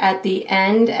wider at the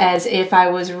end, as if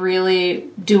I was really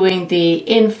doing the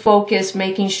in focus,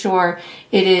 making sure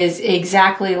it is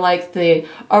exactly like the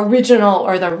original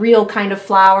or the real kind of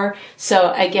flower.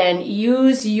 So again,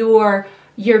 use your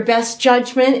best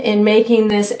judgment in making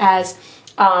this as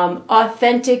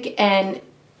authentic and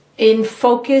in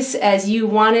focus as you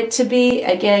want it to be.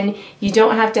 Again, you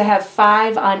don't have to have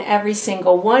 5 on every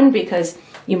single one because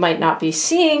you might not be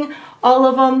seeing all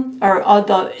of them,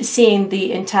 or seeing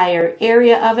the entire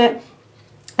area of it.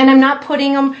 And I'm not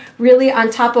putting them really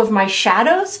on top of my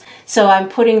shadows, so I'm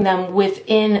putting them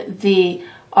within the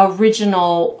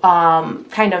original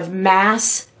kind of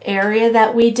mass area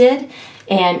that we did.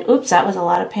 And oops, that was a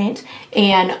lot of paint.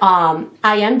 And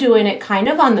I am doing it kind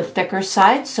of on the thicker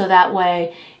side, so that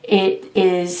way it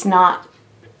is not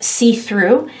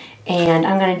see-through. And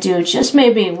I'm going to do just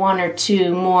maybe 1 or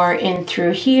 2 more in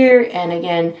through here. And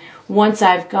again, once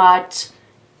I've got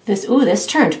this, ooh, this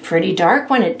turned pretty dark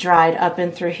when it dried up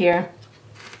in through here,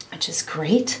 which is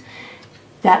great.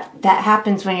 That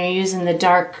happens when you're using the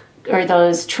dark or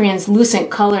those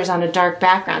translucent colors on a dark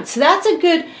background. So that's a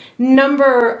good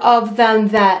number of them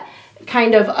that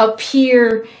kind of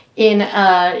appear in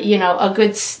a, you know, a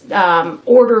good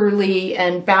orderly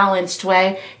and balanced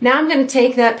way. Now I'm going to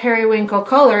take that periwinkle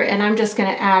color and I'm just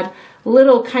going to add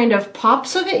little kind of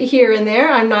pops of it here and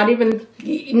there. I'm not even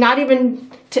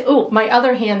oh, my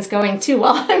other hand's going too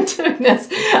while I'm doing this.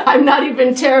 I'm not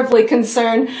even terribly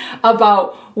concerned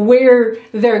about where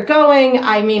they're going.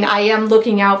 I mean, I am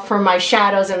looking out for my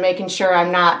shadows and making sure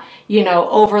I'm not, you know,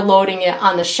 overloading it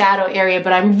on the shadow area,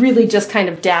 but I'm really just kind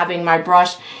of dabbing my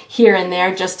brush here and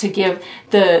there just to give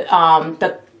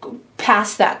the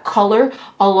pass that color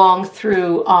along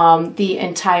through the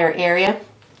entire area.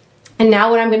 And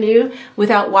now what I'm going to do,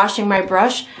 without washing my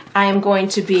brush, I am going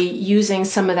to be using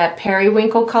some of that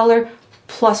periwinkle color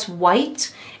plus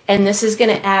white. And this is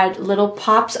going to add little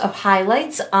pops of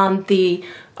highlights on the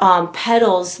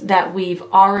petals that we've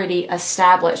already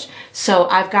established. So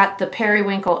I've got the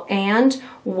periwinkle and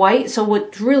white. So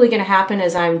what's really going to happen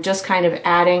is I'm just kind of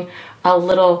adding a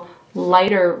little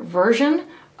lighter version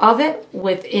of it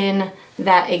within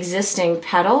that existing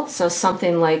petal. So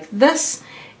something like this.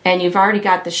 And you've already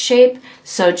got the shape,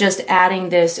 so just adding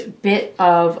this bit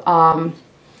of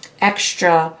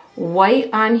extra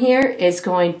white on here is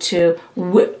going to,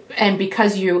 and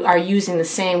because you are using the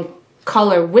same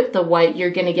color with the white,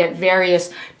 you're going to get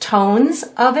various tones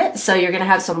of it. So you're going to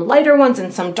have some lighter ones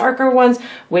and some darker ones,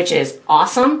 which is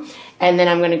awesome. And then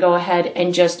I'm going to go ahead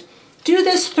and just do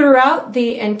this throughout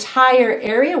the entire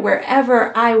area,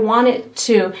 wherever I want it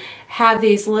to have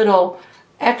these little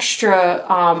extra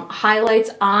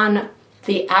highlights on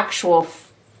the actual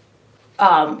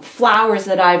flowers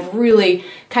that I've really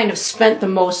kind of spent the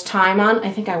most time on. I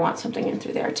think I want something in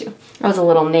through there too. That was a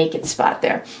little naked spot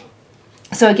there.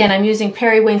 So again, I'm using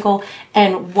periwinkle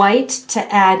and white to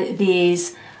add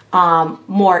these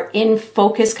more in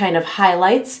focus kind of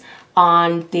highlights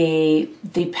on the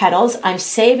petals. I'm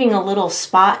saving a little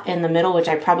spot in the middle, which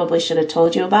I probably should have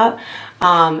told you about,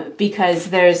 because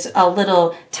there's a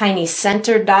little tiny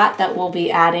center dot that we'll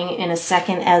be adding in a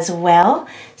second as well.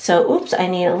 So, oops, I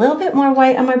need a little bit more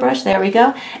white on my brush. There we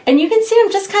go. And you can see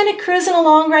I'm just kind of cruising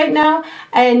along right now,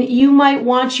 and you might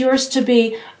want yours to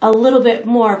be a little bit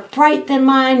more bright than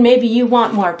mine. Maybe you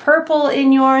want more purple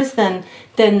in yours than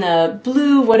the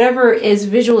blue, whatever is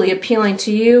visually appealing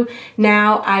to you.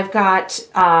 Now I've got,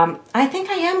 I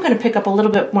think I am going to pick up a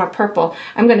little bit more purple.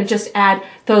 I'm going to just add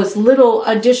those little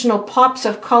additional pops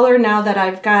of color now that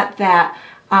I've got that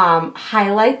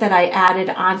highlight that I added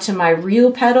onto my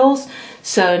real petals.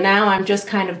 So now I'm just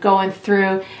kind of going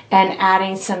through and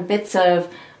adding some bits of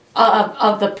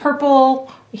the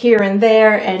purple here and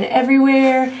there and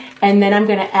everywhere. And then I'm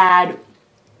going to add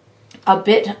a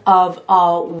bit of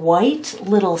a white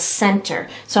little center.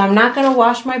 So I'm not going to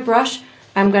wash my brush.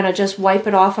 I'm going to just wipe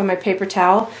it off on my paper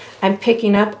towel. I'm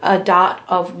picking up a dot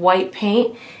of white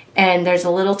paint, and there's a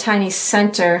little tiny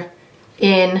center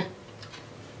in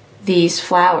these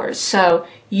flowers. So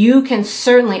you can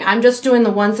certainly, I'm just doing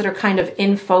the ones that are kind of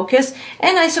in focus,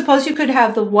 and I suppose you could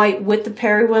have the white with the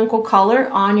periwinkle color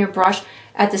on your brush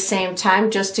at the same time,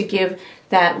 just to give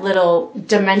that little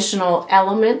dimensional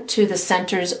element to the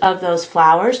centers of those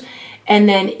flowers. And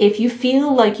then if you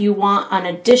feel like you want an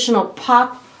additional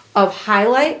pop of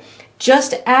highlight,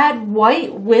 just add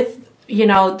white with, you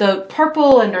know, the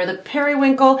purple and or the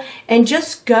periwinkle, and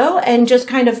just go and just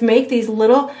kind of make these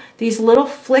little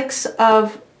flicks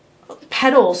of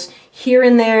petals here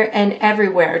and there and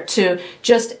everywhere to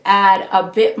just add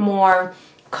a bit more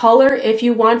color if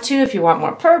you want to. If you want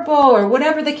more purple or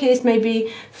whatever the case may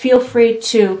be, feel free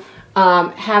to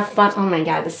have fun. Oh my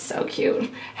God, this is so cute.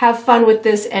 Have fun with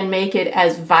this and make it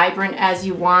as vibrant as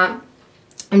you want.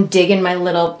 I'm digging my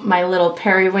little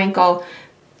periwinkle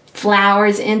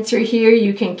flowers in through here.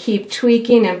 You can keep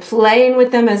tweaking and playing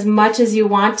with them as much as you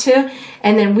want to.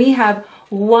 And then we have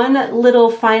one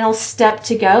little final step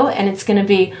to go, and it's going to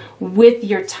be with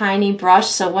your tiny brush.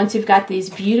 So once you've got these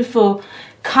beautiful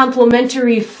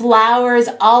complementary flowers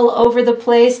all over the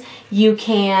place, you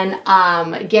can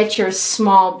get your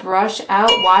small brush out,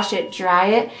 wash it, dry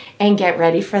it, and get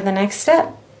ready for the next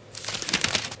step.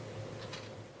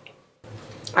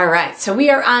 All right, so we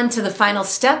are on to the final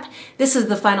step. This is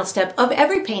the final step of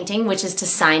every painting, which is to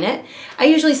sign it. I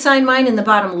usually sign mine in the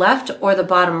bottom left or the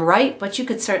bottom right, but you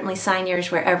could certainly sign yours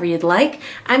wherever you'd like.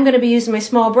 I'm going to be using my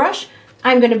small brush.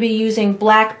 I'm going to be using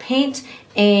black paint,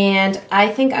 And I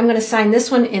think I'm going to sign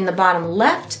this one in the bottom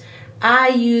left. I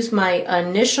use my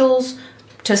initials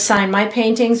to sign my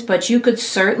paintings, but you could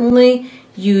certainly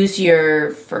use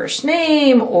your first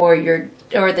name or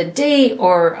the date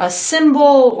or a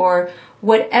symbol or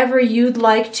whatever you'd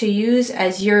like to use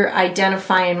as your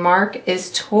identifying mark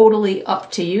is totally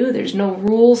up to you. There's no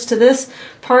rules to this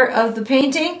part of the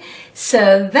painting.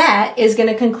 So that is going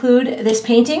to conclude this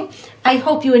painting. I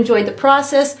hope you enjoyed the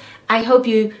process. I hope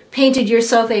you painted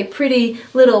yourself a pretty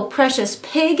little precious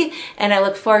pig, and I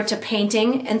look forward to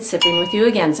painting and sipping with you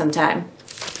again sometime.